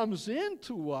 It comes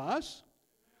into us,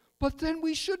 but then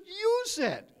we should use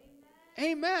it.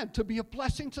 Amen. To be a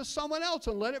blessing to someone else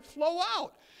and let it flow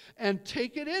out and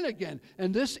take it in again.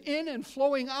 And this in and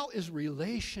flowing out is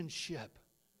relationship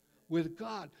with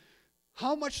God.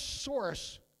 How much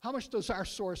does our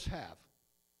source have?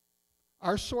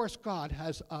 Our source, God,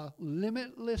 has a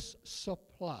limitless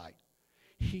supply.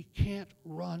 He can't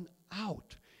run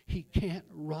out. He can't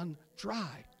run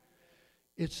dry.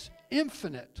 It's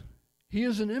infinite. He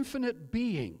is an infinite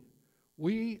being.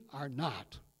 We are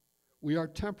not. We are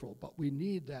temporal, but we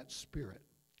need that Spirit.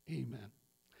 Amen.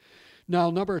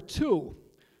 Now, number 2,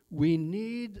 we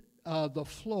need the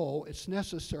flow. It's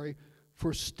necessary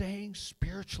for staying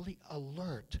spiritually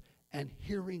alert and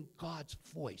hearing God's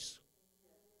voice.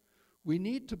 We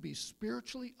need to be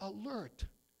spiritually alert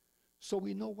so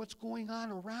we know what's going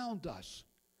on around us.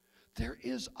 There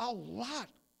is a lot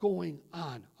going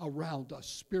on around us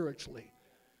spiritually,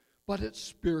 but it's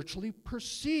spiritually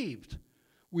perceived.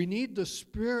 We need the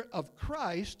Spirit of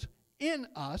Christ in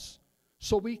us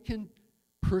so we can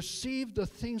perceive the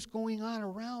things going on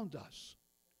around us,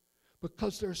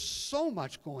 because there's so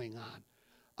much going on.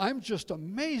 I'm just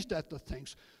amazed at the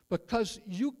things, because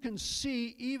you can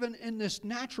see even in this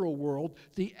natural world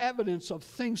the evidence of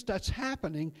things that's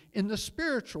happening in the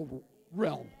spiritual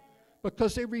realm,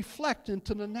 because they reflect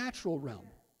into the natural realm.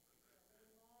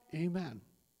 Amen.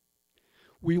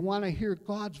 We want to hear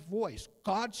God's voice.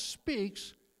 God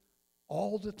speaks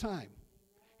all the time.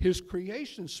 His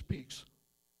creation speaks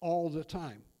all the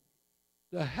time.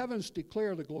 The heavens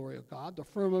declare the glory of God. The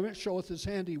firmament showeth his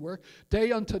handiwork.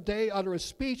 Day unto day uttereth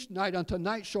speech. Night unto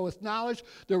night showeth knowledge.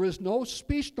 There is no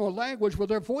speech nor language where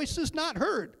their voice is not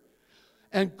heard.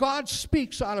 And God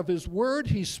speaks out of his word.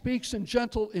 He speaks in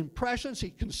gentle impressions.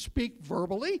 He can speak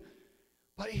verbally,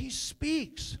 but he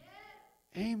speaks.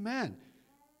 Amen.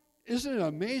 Isn't it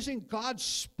amazing? God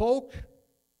spoke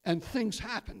and things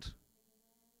happened.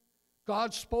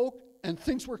 God spoke and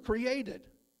things were created.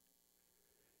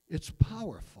 It's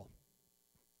powerful.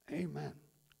 Amen.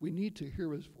 We need to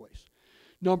hear his voice.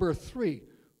 Number 3,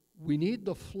 we need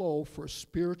the flow for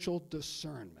spiritual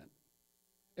discernment.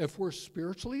 If we're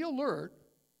spiritually alert,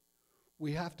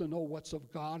 we have to know what's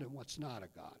of God and what's not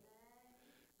of God.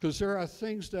 Because there are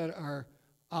things that are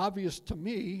obvious to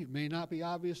me, may not be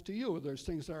obvious to you. There's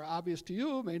things that are obvious to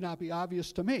you, may not be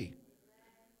obvious to me.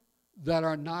 That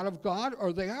are not of God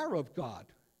or they are of God.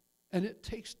 And it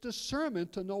takes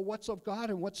discernment to know what's of God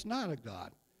and what's not of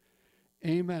God.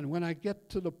 Amen. When I get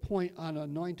to the point on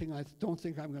anointing, I don't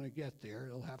think I'm going to get there.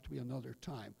 It'll have to be another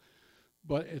time.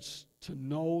 But it's to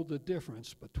know the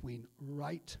difference between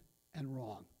right and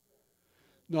wrong.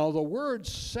 Now, the Word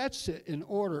sets it in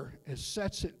order. It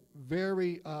sets it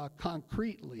very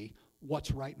concretely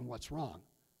what's right and what's wrong.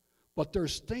 But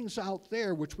there's things out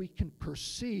there which we can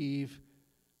perceive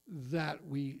that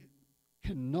we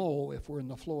can know if we're in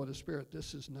the flow of the Spirit,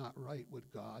 this is not right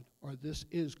with God, or this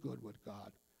is good with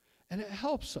God. And it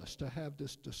helps us to have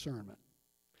this discernment.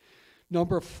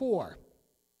 Number 4,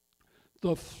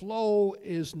 the flow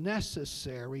is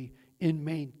necessary in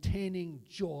maintaining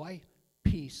joy,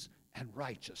 peace, and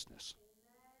righteousness.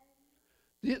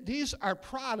 These are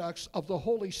products of the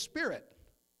Holy Spirit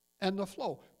and the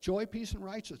flow. Joy, peace, and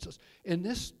righteousness. In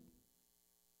this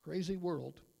crazy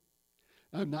world,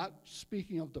 I'm not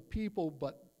speaking of the people,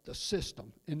 but the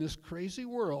system. In this crazy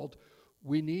world,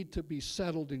 we need to be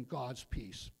settled in God's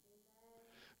peace.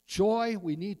 Joy,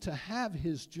 we need to have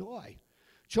his joy.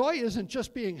 Joy isn't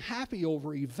just being happy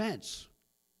over events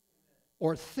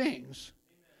or things.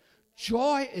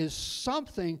 Joy is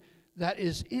something that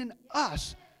is in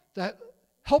us that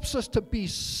helps us to be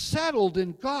settled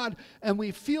in God, and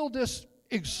we feel this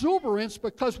exuberance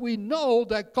because we know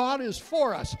that God is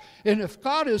for us. And if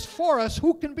God is for us,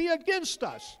 who can be against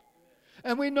us?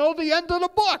 And we know the end of the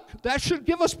book. That should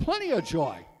give us plenty of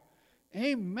joy.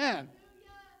 Amen.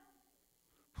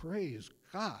 Praise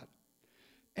God.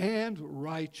 And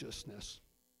righteousness.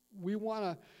 We want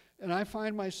to, and I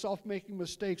find myself making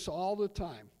mistakes all the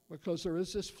time because there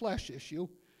is this flesh issue,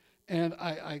 and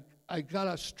I got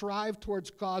to strive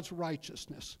towards God's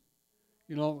righteousness.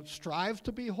 You know, strive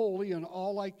to be holy in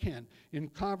all I can, in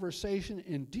conversation,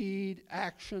 in deed,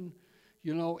 action,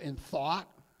 you know, in thought.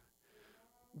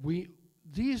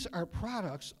 These are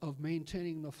products of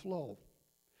maintaining the flow.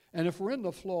 And if we're in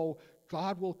the flow,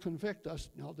 God will convict us.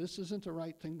 No, this isn't the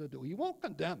right thing to do. He won't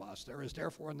condemn us. There is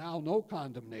therefore now no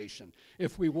condemnation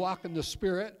if we walk in the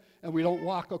Spirit and we don't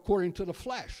walk according to the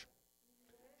flesh.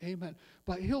 Amen.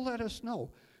 But he'll let us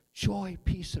know. Joy,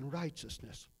 peace, and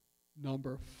righteousness.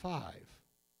 Number 5.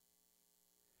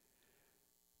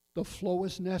 The flow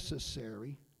is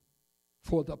necessary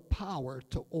for the power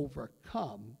to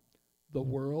overcome the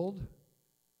world,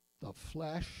 the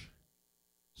flesh,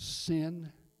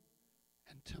 sin,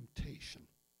 and temptation.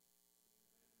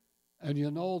 And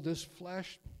you know, this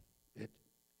flesh,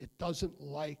 it doesn't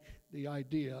like the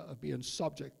idea of being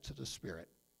subject to the Spirit.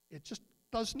 It just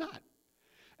does not.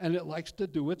 And it likes to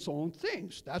do its own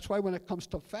things. That's why when it comes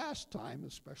to fast time,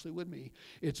 especially with me,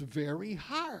 it's very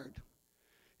hard.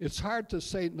 It's hard to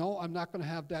say, no, I'm not going to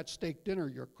have that steak dinner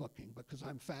you're cooking because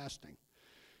I'm fasting.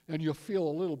 And you'll feel a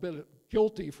little bit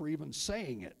guilty for even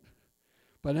saying it.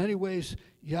 But anyways,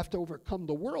 you have to overcome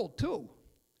the world too.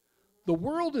 The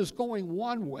world is going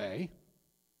one way.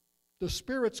 The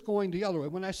Spirit's going the other way.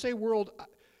 When I say world,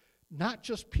 not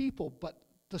just people, but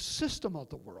the system of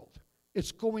the world.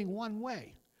 It's going one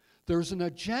way. There's an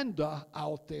agenda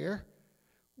out there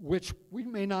which we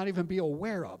may not even be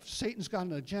aware of. Satan's got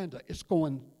an agenda. It's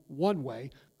going one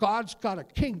way. God's got a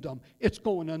kingdom. It's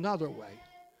going another way.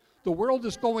 The world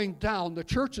is going down. The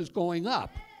church is going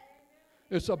up.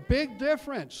 It's a big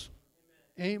difference.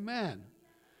 Amen.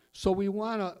 So we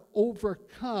want to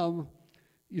overcome,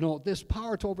 you know, this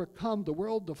power to overcome the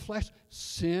world, the flesh,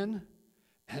 sin,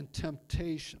 and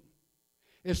temptation.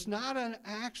 It's not an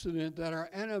accident that our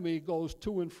enemy goes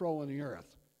to and fro in the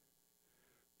earth,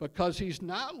 because he's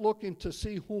not looking to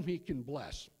see whom he can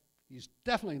bless. He's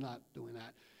definitely not doing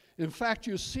that. In fact,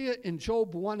 you see it in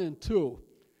Job 1 and 2.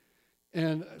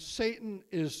 And Satan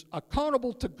is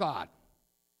accountable to God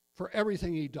for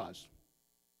everything he does.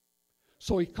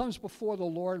 So he comes before the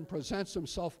Lord and presents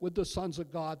himself with the sons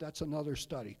of God. That's another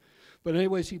study. But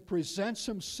anyways, he presents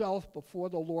himself before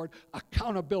the Lord.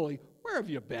 Accountability. Where have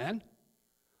you been?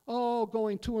 Oh,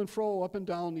 going to and fro, up and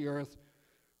down the earth.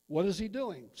 What is he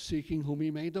doing? Seeking whom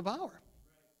he may devour.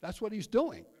 That's what he's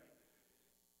doing.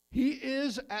 He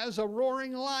is as a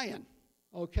roaring lion.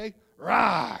 Okay?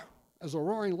 Rawr! As a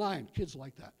roaring lion. Kids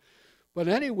like that. But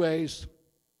anyways,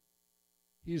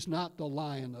 he's not the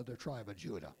lion of the tribe of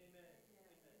Judah.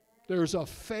 There's a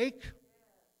fake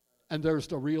And there's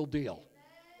the real deal.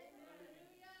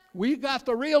 We got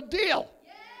the real deal.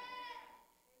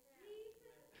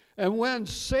 And when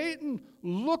Satan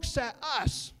looks at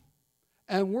us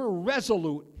and we're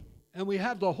resolute and we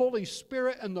have the Holy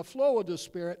Spirit and the flow of the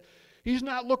Spirit, he's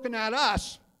not looking at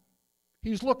us.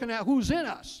 He's looking at who's in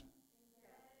us.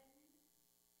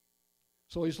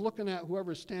 So he's looking at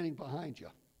whoever's standing behind you.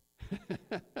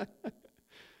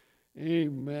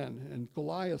 Amen. And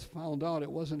Goliath found out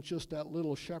it wasn't just that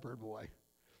little shepherd boy.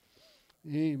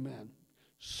 Amen.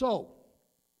 So,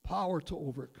 power to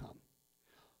overcome.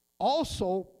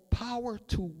 Also, power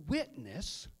to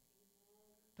witness.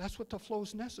 That's what the flow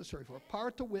is necessary for. Power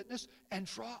to witness and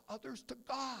draw others to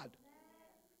God.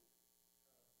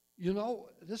 You know,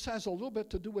 this has a little bit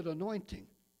to do with anointing.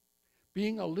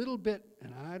 Being a little bit,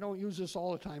 and I don't use this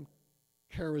all the time,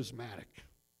 charismatic.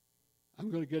 I'm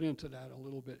going to get into that a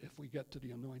little bit if we get to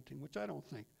the anointing, which I don't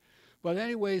think. But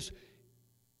anyways,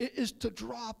 it is to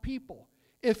draw people.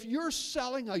 If you're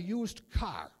selling a used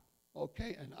car,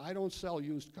 okay, and I don't sell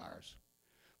used cars,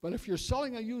 but if you're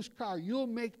selling a used car, you'll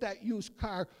make that used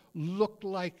car look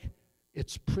like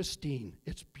it's pristine,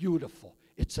 it's beautiful,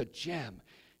 it's a gem.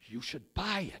 You should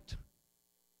buy it.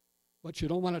 But you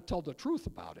don't want to tell the truth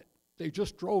about it. They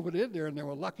just drove it in there and they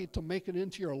were lucky to make it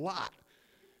into your lot.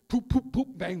 Poop, poop, poop,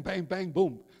 bang, bang, bang,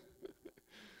 boom.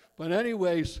 But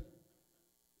anyways,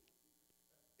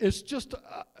 it's just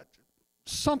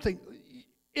something.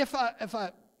 If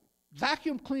a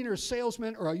vacuum cleaner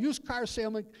salesman or a used car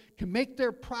salesman can make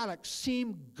their product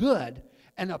seem good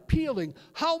and appealing,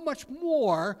 how much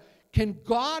more can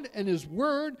God and His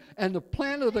Word and the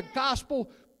plan of the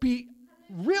gospel be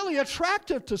really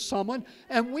attractive to someone?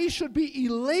 And we should be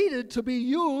elated to be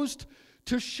used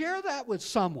to share that with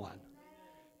someone.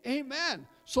 Amen.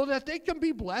 So that they can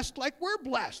be blessed like we're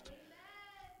blessed.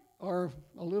 Or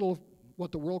a little,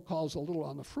 what the world calls a little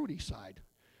on the fruity side.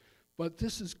 But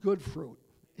this is good fruit.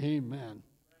 Amen.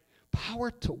 Power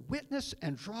to witness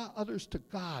and draw others to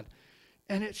God.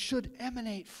 And it should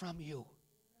emanate from you.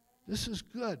 This is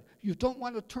good. You don't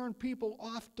want to turn people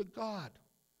off to God.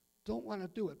 Don't want to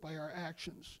do it by our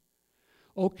actions.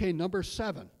 Okay, number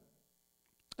 7.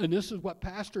 And this is what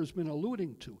Pastor has been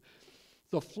alluding to.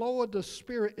 The flow of the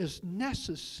Spirit is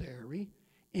necessary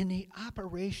in the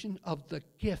operation of the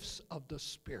gifts of the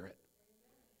Spirit.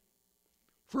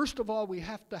 First of all, we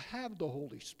have to have the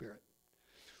Holy Spirit.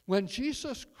 When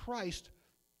Jesus Christ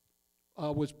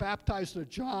was baptized of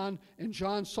John, and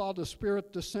John saw the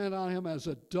Spirit descend on him as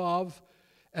a dove,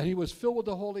 and he was filled with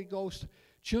the Holy Ghost,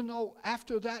 do you know,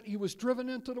 after that, he was driven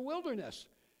into the wilderness.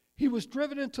 He was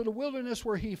driven into the wilderness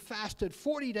where he fasted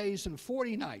 40 days and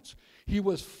 40 nights. He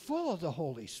was full of the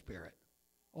Holy Spirit.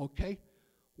 Okay?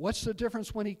 What's the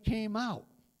difference when he came out?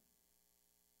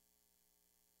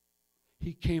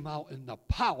 He came out in the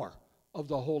power of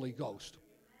the Holy Ghost.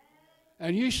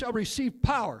 And ye shall receive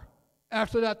power.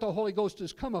 After that, the Holy Ghost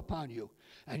is come upon you.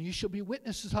 And ye shall be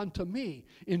witnesses unto me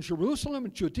in Jerusalem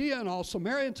and Judea and all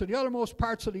Samaria and to the uttermost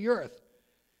parts of the earth.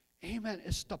 Amen.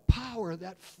 It's the power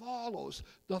that follows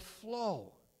the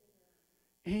flow.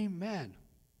 Amen.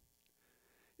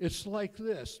 It's like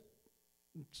this.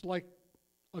 It's like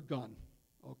a gun,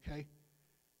 okay?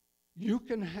 You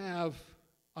can have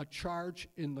a charge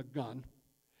in the gun,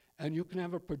 and you can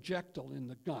have a projectile in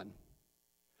the gun.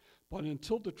 But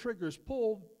until the trigger's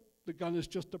pulled, the gun is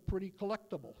just a pretty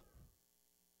collectible.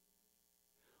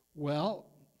 Well,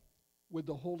 with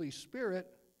the Holy Spirit,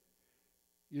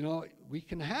 you know, we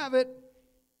can have it,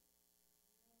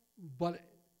 but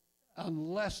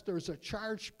unless there's a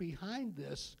charge behind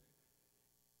this,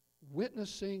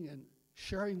 witnessing and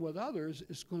sharing with others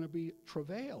is going to be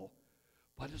travail.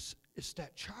 But it's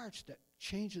that charge that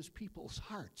changes people's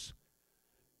hearts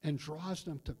and draws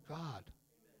them to God.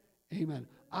 Amen.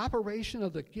 Operation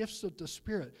of the gifts of the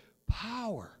Spirit.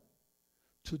 Power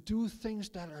to do things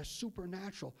that are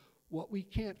supernatural, what we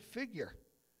can't figure.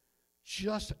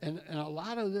 And a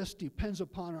lot of this depends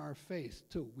upon our faith,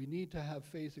 too. We need to have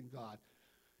faith in God.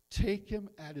 Take Him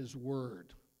at His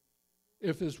word.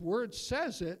 If His word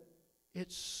says it,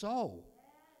 it's so.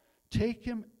 Take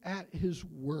Him at His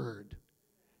word.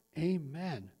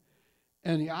 Amen.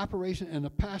 And the operation, and the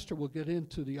pastor will get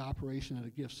into the operation of the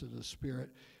gifts of the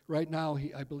Spirit. Right now,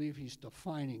 I believe he's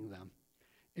defining them.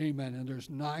 Amen. And there's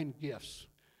 9 gifts.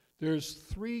 There's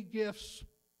 3 gifts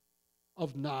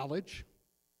of knowledge.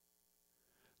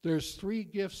 There's 3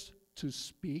 gifts to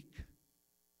speak,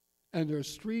 and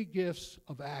there's 3 gifts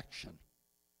of action.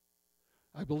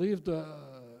 I believe the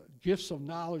gifts of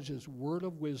knowledge is word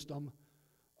of wisdom,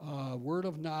 word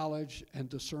of knowledge, and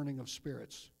discerning of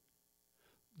spirits.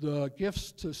 The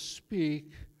gifts to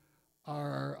speak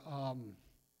are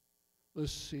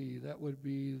let's see, that would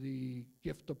be the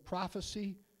gift of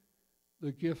prophecy,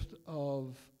 the gift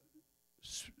of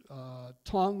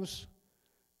tongues,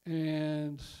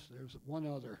 and there's one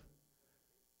other,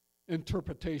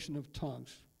 interpretation of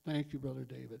tongues. Thank you, Brother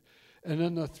David. And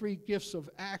then the 3 gifts of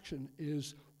action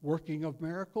is working of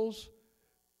miracles,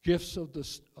 gifts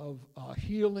of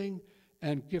healing,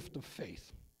 and gift of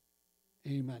faith.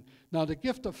 Amen. Now, the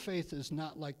gift of faith is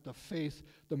not like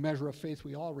the measure of faith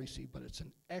we all receive, but it's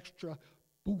an extra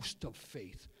boost of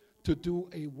faith to do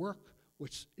a work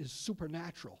which is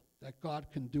supernatural that God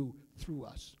can do through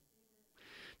us.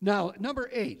 Now, number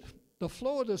 8, the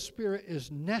flow of the Spirit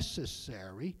is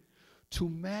necessary to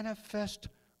manifest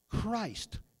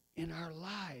Christ in our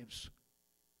lives,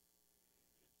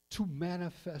 to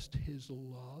manifest his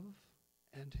love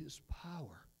and his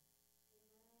power.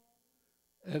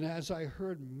 And as I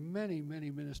heard many,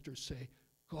 many ministers say,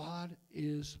 God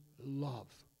is love.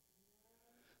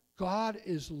 God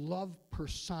is love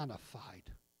personified.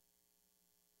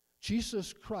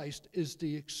 Jesus Christ is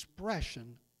the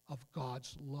expression of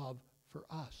God's love for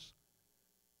us.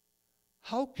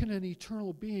 How can an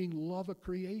eternal being love a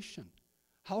creation?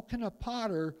 How can a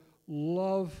potter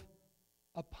love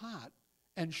a pot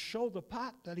and show the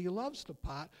pot that he loves the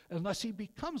pot unless he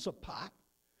becomes a pot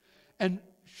and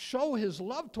show his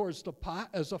love towards the pot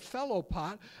as a fellow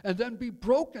pot and then be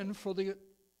broken for the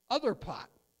other pot?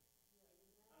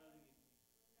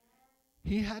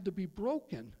 He had to be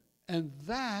broken, and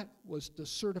that was the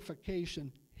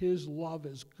certification his love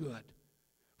is good.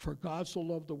 For God so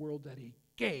loved the world that he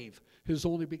gave his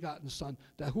only begotten Son,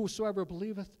 that whosoever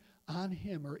believeth on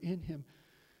him or in him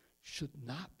should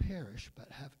not perish but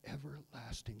have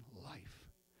everlasting life.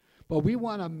 But we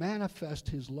want to manifest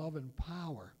his love and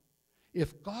power.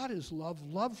 If God is love,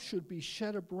 love should be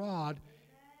shed abroad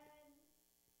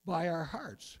by our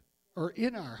hearts, or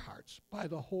in our hearts, by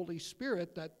the Holy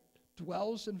Spirit that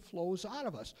dwells and flows out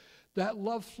of us. That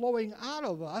love flowing out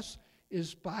of us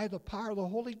is by the power of the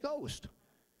Holy Ghost.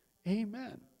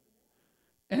 Amen.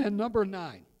 And number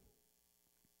 9,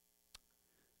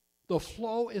 the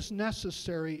flow is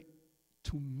necessary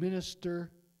to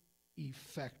minister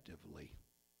effectively.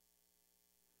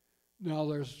 Now,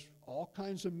 there's all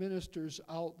kinds of ministers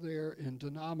out there in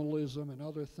denominalism and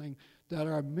other things that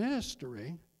are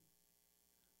ministering,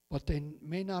 but they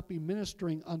may not be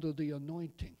ministering under the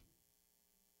anointing.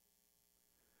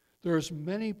 There's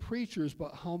many preachers,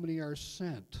 but how many are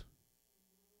sent?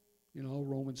 You know,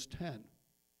 Romans 10.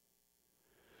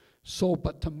 So,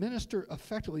 but to minister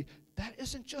effectively, that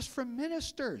isn't just for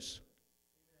ministers.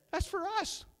 That's for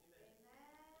us.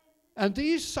 And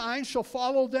these signs shall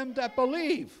follow them that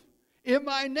believe. In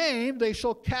my name they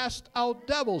shall cast out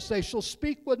devils. They shall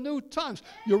speak with new tongues.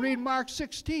 You read Mark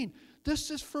 16. This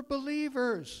is for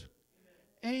believers.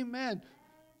 Amen.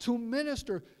 To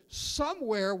minister.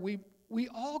 Somewhere we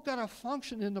all got to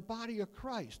function in the body of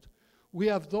Christ. We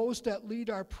have those that lead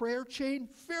our prayer chain.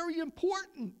 Very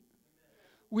important.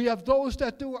 We have those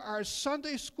that do our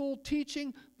Sunday school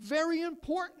teaching. Very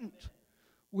important.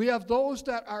 We have those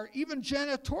that are even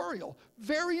janitorial.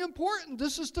 Very important.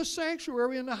 This is the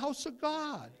sanctuary in the house of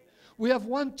God. We have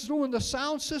one doing the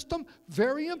sound system.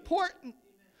 Very important.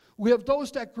 We have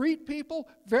those that greet people.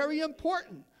 Very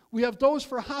important. We have those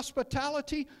for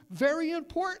hospitality. Very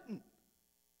important.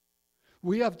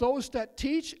 We have those that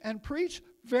teach and preach.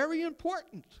 Very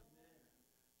important.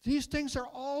 These things are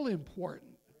all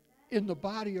important in the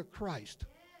body of Christ.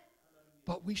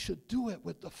 But we should do it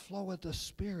with the flow of the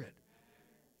Spirit.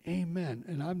 Amen.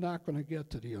 And I'm not going to get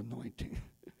to the anointing.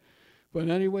 But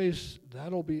anyways,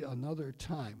 that'll be another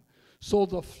time. So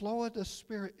the flow of the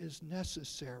Spirit is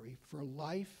necessary for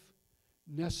life,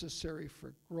 necessary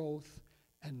for growth,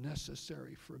 and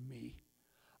necessary for me.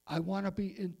 I want to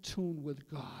be in tune with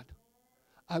God.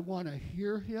 I want to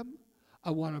hear him. I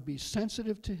want to be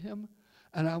sensitive to him.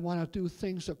 And I want to do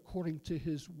things according to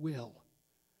his will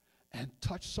and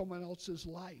touch someone else's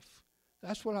life.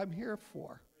 That's what I'm here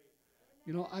for.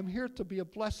 You know, I'm here to be a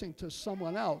blessing to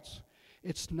someone else.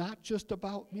 It's not just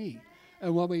about me.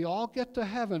 And when we all get to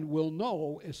heaven, we'll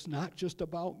know it's not just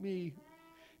about me.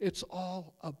 It's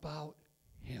all about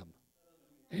him.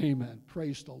 Amen.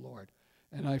 Praise the Lord.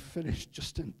 And I finished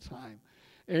just in time.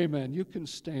 Amen. You can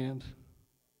stand.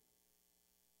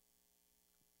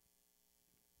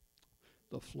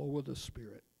 The flow of the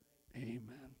Spirit.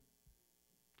 Amen.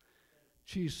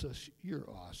 Jesus, you're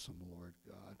awesome, Lord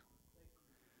God.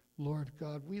 Lord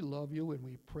God, we love you and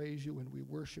we praise you and we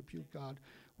worship you, God.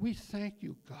 We thank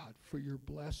you, God, for your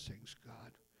blessings,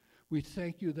 God. We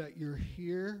thank you that you're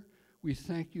here. We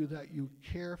thank you that you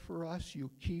care for us,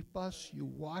 you keep us, you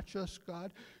watch us,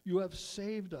 God. You have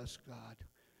saved us, God.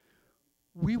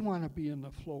 We want to be in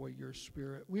the flow of your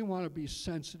Spirit. We want to be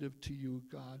sensitive to you,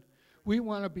 God. We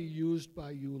want to be used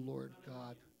by you, Lord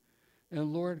God.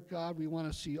 And Lord God, we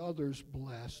want to see others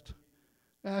blessed.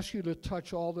 I ask you to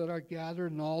touch all that are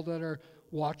gathered and all that are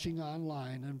watching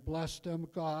online, and bless them,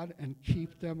 God, and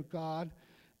keep them, God,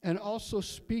 and also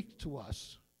speak to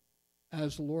us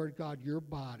as, Lord God, your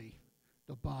body,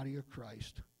 the body of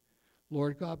Christ.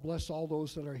 Lord God, bless all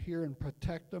those that are here and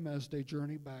protect them as they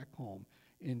journey back home.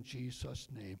 In Jesus'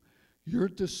 name. You're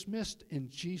dismissed in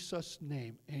Jesus'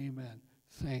 name. Amen.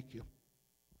 Thank you.